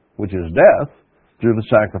sin, which is death, through the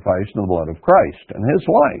sacrifice and the blood of Christ and his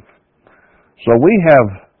life. So we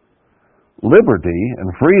have liberty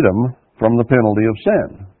and freedom from the penalty of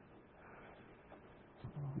sin.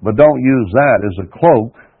 But don't use that as a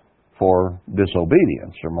cloak for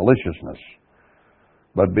disobedience or maliciousness,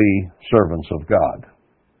 but be servants of God.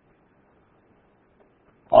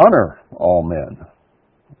 Honor all men.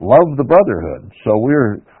 Love the brotherhood. So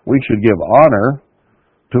we should give honor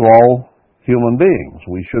to all human beings.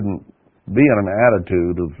 We shouldn't be in an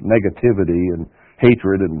attitude of negativity and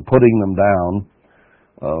hatred and putting them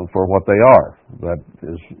down for what they are. That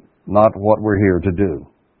is not what we're here to do.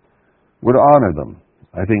 We're to honor them.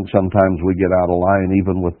 I think sometimes we get out of line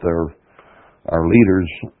even with our leaders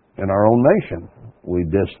in our own nation. We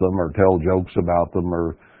diss them or tell jokes about them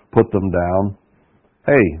or put them down.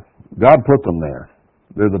 Hey, God put them there.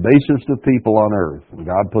 They're the basest of people on earth, and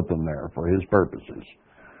God put them there for his purposes.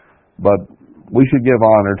 But we should give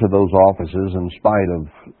honor to those offices in spite of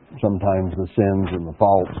sometimes the sins and the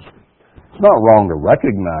faults. It's not wrong to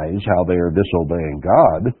recognize how they are disobeying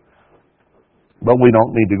God, but we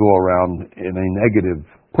don't need to go around in a negative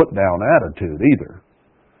put-down attitude either.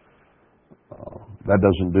 That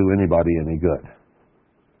doesn't do anybody any good.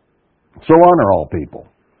 So honor all people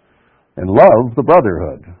and love the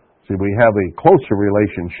brotherhood. See, we have a closer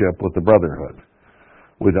relationship with the brotherhood.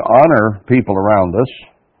 We honor people around us.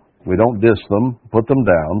 We don't diss them, put them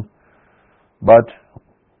down, but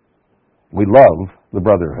we love the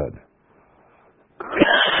brotherhood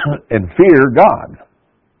and fear God.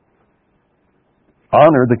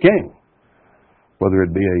 Honor the king, whether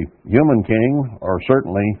it be a human king or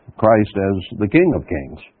certainly Christ as the King of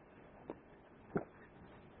Kings.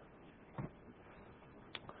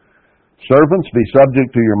 Servants, be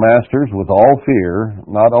subject to your masters with all fear,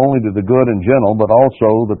 not only to the good and gentle, but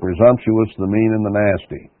also the presumptuous, the mean, and the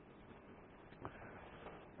nasty.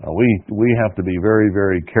 Now, we have to be very,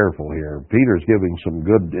 very careful here. Peter's giving some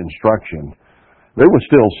good instruction. There was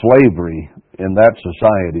still slavery in that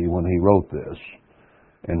society when he wrote this.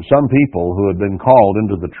 And some people who had been called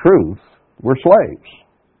into the truth were slaves.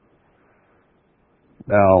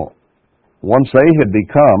 Now, once they had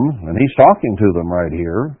become, and he's talking to them right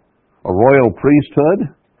here, a royal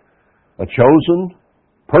priesthood, a chosen,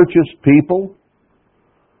 purchased people,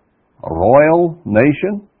 a royal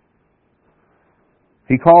nation.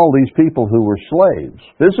 He called these people who were slaves,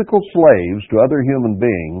 physical slaves to other human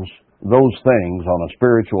beings, those things on a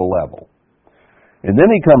spiritual level. And then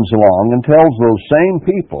he comes along and tells those same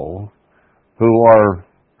people who are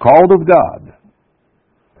called of God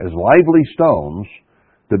as lively stones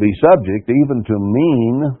to be subject even to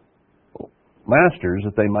mean masters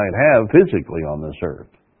that they might have physically on this earth.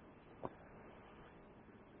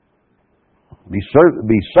 Be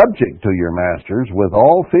subject to your masters with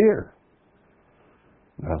all fear.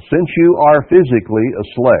 Now, since you are physically a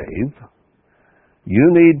slave,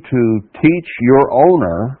 you need to teach your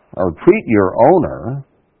owner or treat your owner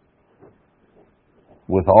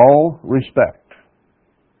with all respect.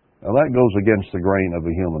 Now, that goes against the grain of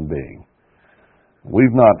a human being.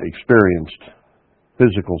 We've not experienced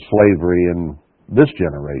physical slavery in this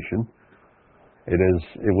generation.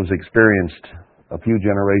 It was experienced a few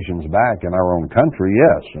generations back in our own country,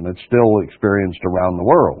 yes, and it's still experienced around the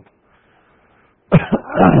world.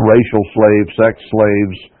 Racial slaves, sex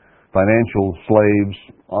slaves, financial slaves,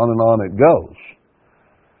 on and on it goes.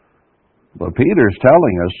 But Peter's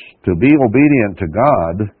telling us to be obedient to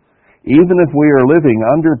God, even if we are living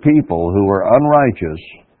under people who are unrighteous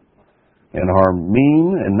and are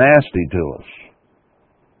mean and nasty to us,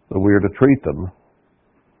 that we are to treat them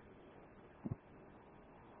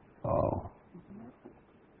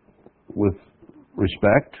with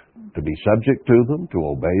respect, to be subject to them, to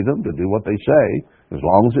obey them, to do what they say, as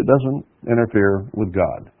long as it doesn't interfere with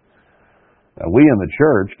God. Now, we in the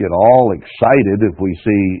church get all excited if we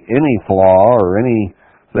see any flaw or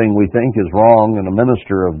anything we think is wrong in a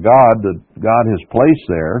minister of God that God has placed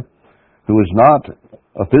there who is not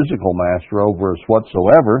a physical master over us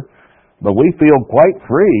whatsoever, but we feel quite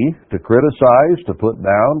free to criticize, to put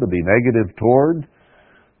down, to be negative toward,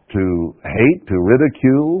 to hate, to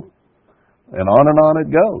ridicule, and on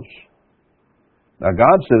it goes. Now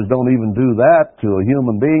God says don't even do that to a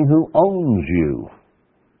human being who owns you.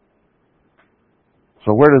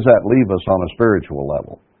 So where does that leave us on a spiritual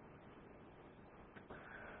level?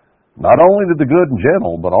 Not only to the good and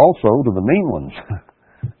gentle, but also to the mean ones.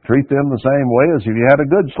 Treat them the same way as if you had a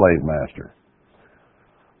good slave master.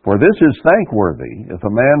 For this is thankworthy, if a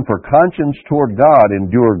man for conscience toward God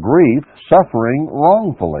endure grief, suffering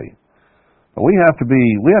wrongfully. We have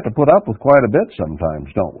to put up with quite a bit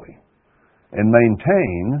sometimes, don't we? And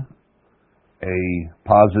maintain a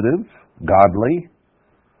positive, godly,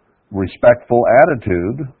 respectful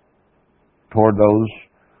attitude toward those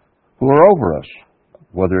who are over us,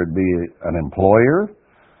 whether it be an employer.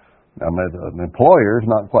 Now, an employer is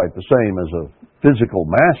not quite the same as a physical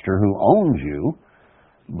master who owns you,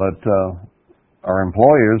 but our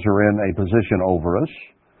employers are in a position over us.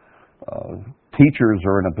 Teachers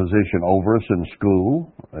are in a position over us in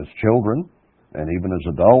school, as children, and even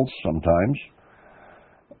as adults sometimes.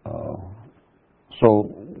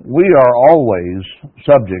 So we are always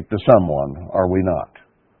subject to someone, are we not?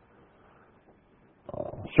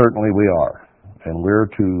 Certainly we are. And we're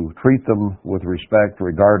to treat them with respect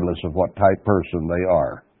regardless of what type person they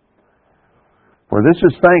are. For this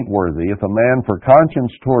is thankworthy, if a man for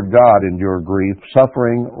conscience toward God endure grief,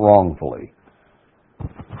 suffering wrongfully.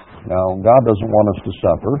 Now, God doesn't want us to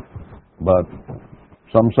suffer, but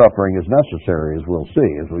some suffering is necessary, as we'll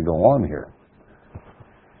see as we go on here.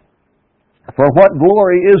 For what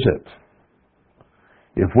glory is it,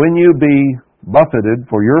 if when you be buffeted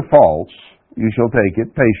for your faults, you shall take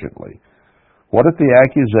it patiently? What if the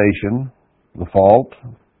accusation, the fault,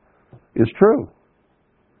 is true?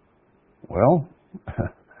 Well,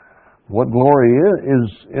 what glory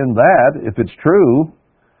is in that if it's true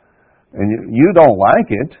and you don't like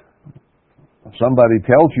it? If somebody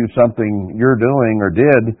tells you something you're doing or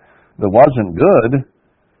did that wasn't good,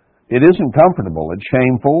 it isn't comfortable. It's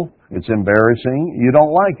shameful. It's embarrassing. You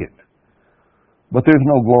don't like it. But there's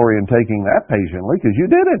no glory in taking that patiently because you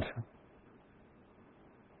did it.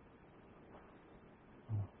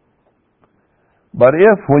 But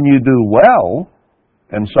if when you do well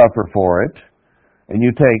and suffer for it, and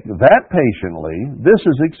you take that patiently, this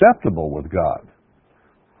is acceptable with God.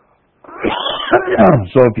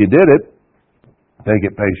 So if you did it, take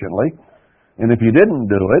it patiently. And if you didn't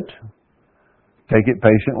do it, take it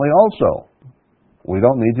patiently also. We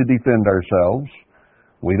don't need to defend ourselves.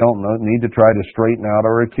 We don't need to try to straighten out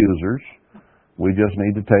our accusers. We just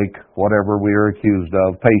need to take whatever we are accused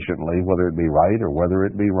of patiently, whether it be right or whether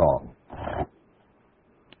it be wrong.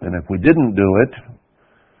 And if we didn't do it,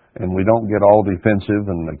 and we don't get all defensive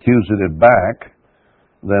and accusative back,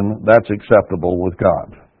 then that's acceptable with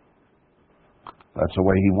God. That's the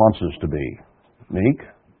way He wants us to be. Meek,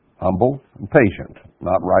 humble, and patient.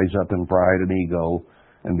 Not rise up in pride and ego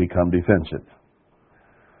and become defensive.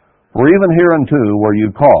 For even hereunto were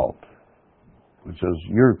you called. It says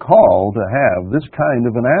you're called to have this kind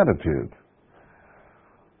of an attitude.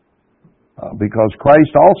 Because Christ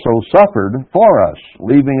also suffered for us,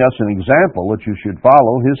 leaving us an example that you should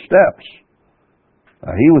follow His steps.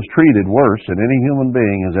 He was treated worse than any human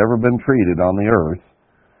being has ever been treated on the earth,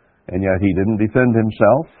 and yet He didn't defend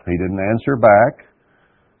Himself. He didn't answer back.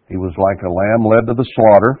 He was like a lamb led to the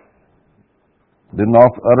slaughter. Didn't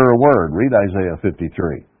utter a word. Read Isaiah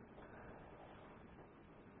 53.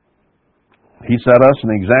 He set us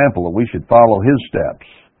an example that we should follow His steps,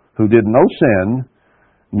 who did no sin,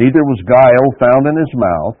 neither was guile found in His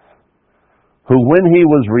mouth, who when He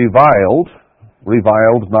was reviled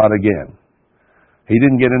not again. He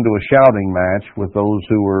didn't get into a shouting match with those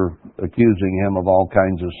who were accusing Him of all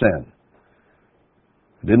kinds of sin.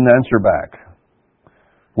 Didn't answer back.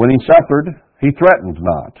 When He suffered, He threatened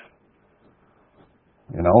not.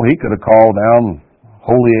 You know, He could have called down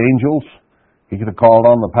holy angels. He could have called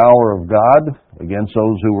on the power of God against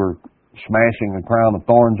those who were smashing a crown of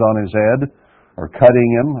thorns on His head, or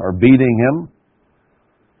cutting Him, or beating Him.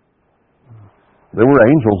 There were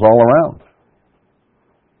angels all around.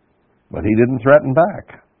 But He didn't threaten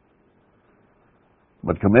back,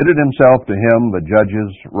 but committed Himself to Him that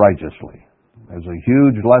judges righteously. There's a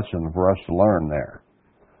huge lesson for us to learn there.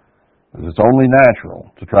 Because it's only natural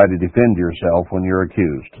to try to defend yourself when you're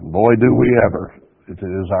accused. And boy, do we ever. It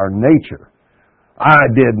is our nature. I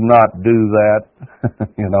did not do that.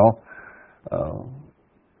 You know.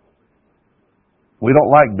 We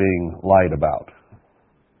don't like being lied about.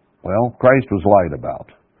 Well, Christ was lied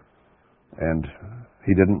about. And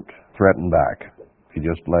He didn't threaten back. You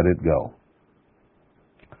just let it go.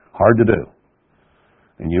 Hard to do.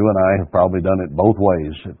 And you and I have probably done it both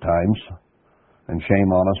ways at times. And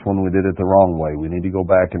shame on us when we did it the wrong way. We need to go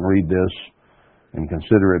back and read this and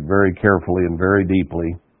consider it very carefully and very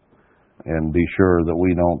deeply and be sure that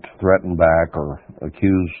we don't threaten back or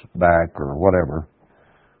accuse back or whatever,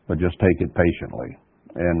 but just take it patiently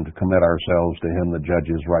and commit ourselves to Him that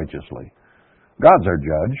judges righteously. God's our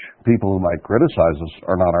judge. People who might criticize us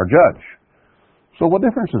are not our judge. So what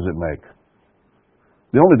difference does it make?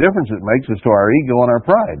 The only difference it makes is to our ego and our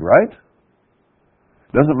pride, right?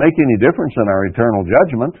 It doesn't make any difference in our eternal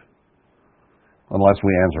judgment unless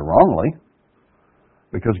we answer wrongly,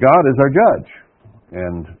 because God is our judge,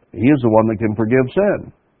 and He is the one that can forgive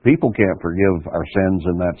sin. People can't forgive our sins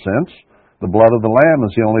in that sense. The blood of the Lamb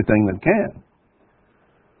is the only thing that can.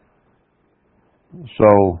 So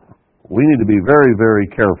we need to be very, very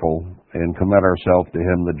careful and commit ourselves to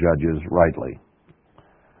Him that judges rightly,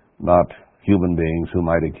 not human beings who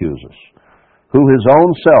might accuse us. Who His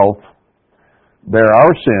own self bare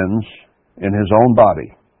our sins in His own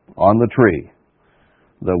body on the tree,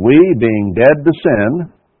 that we, being dead to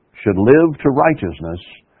sin, should live to righteousness,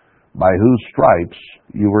 by whose stripes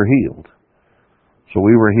you were healed. So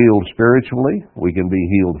we were healed spiritually. We can be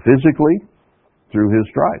healed physically through His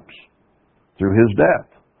stripes, through His death.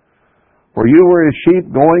 For you were as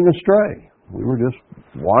sheep going astray. We were just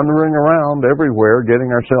wandering around everywhere, getting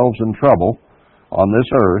ourselves in trouble on this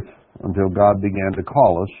earth until God began to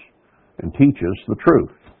call us and teach us the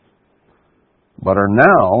truth. But are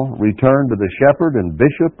now returned to the shepherd and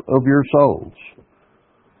bishop of your souls.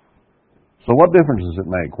 So what difference does it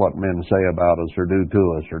make what men say about us or do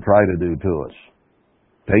to us or try to do to us?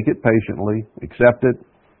 Take it patiently, accept it.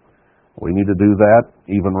 We need to do that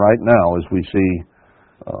even right now as we see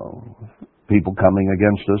people coming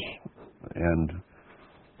against us, and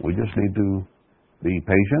we just need to be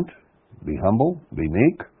patient, be humble, be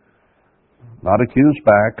meek, not accuse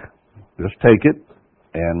back, just take it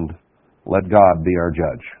and let God be our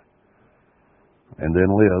judge, and then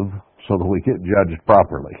live so that we get judged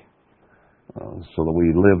properly, so that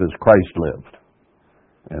we live as Christ lived,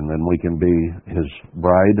 and then we can be His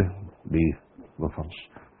bride, be the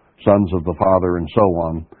sons of the Father, and so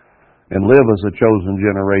on, and live as a chosen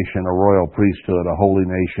generation, a royal priesthood, a holy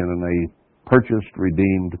nation, and a purchased,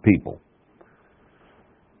 redeemed people.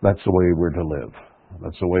 That's the way we're to live.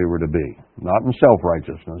 That's the way we're to be. Not in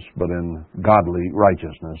self-righteousness, but in godly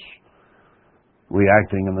righteousness,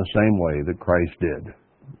 reacting in the same way that Christ did.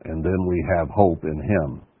 And then we have hope in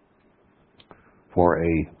Him for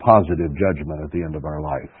a positive judgment at the end of our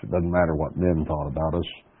life. It doesn't matter what men thought about us.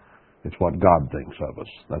 It's what God thinks of us.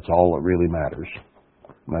 That's all that really matters.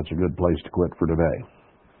 And that's a good place to quit for today.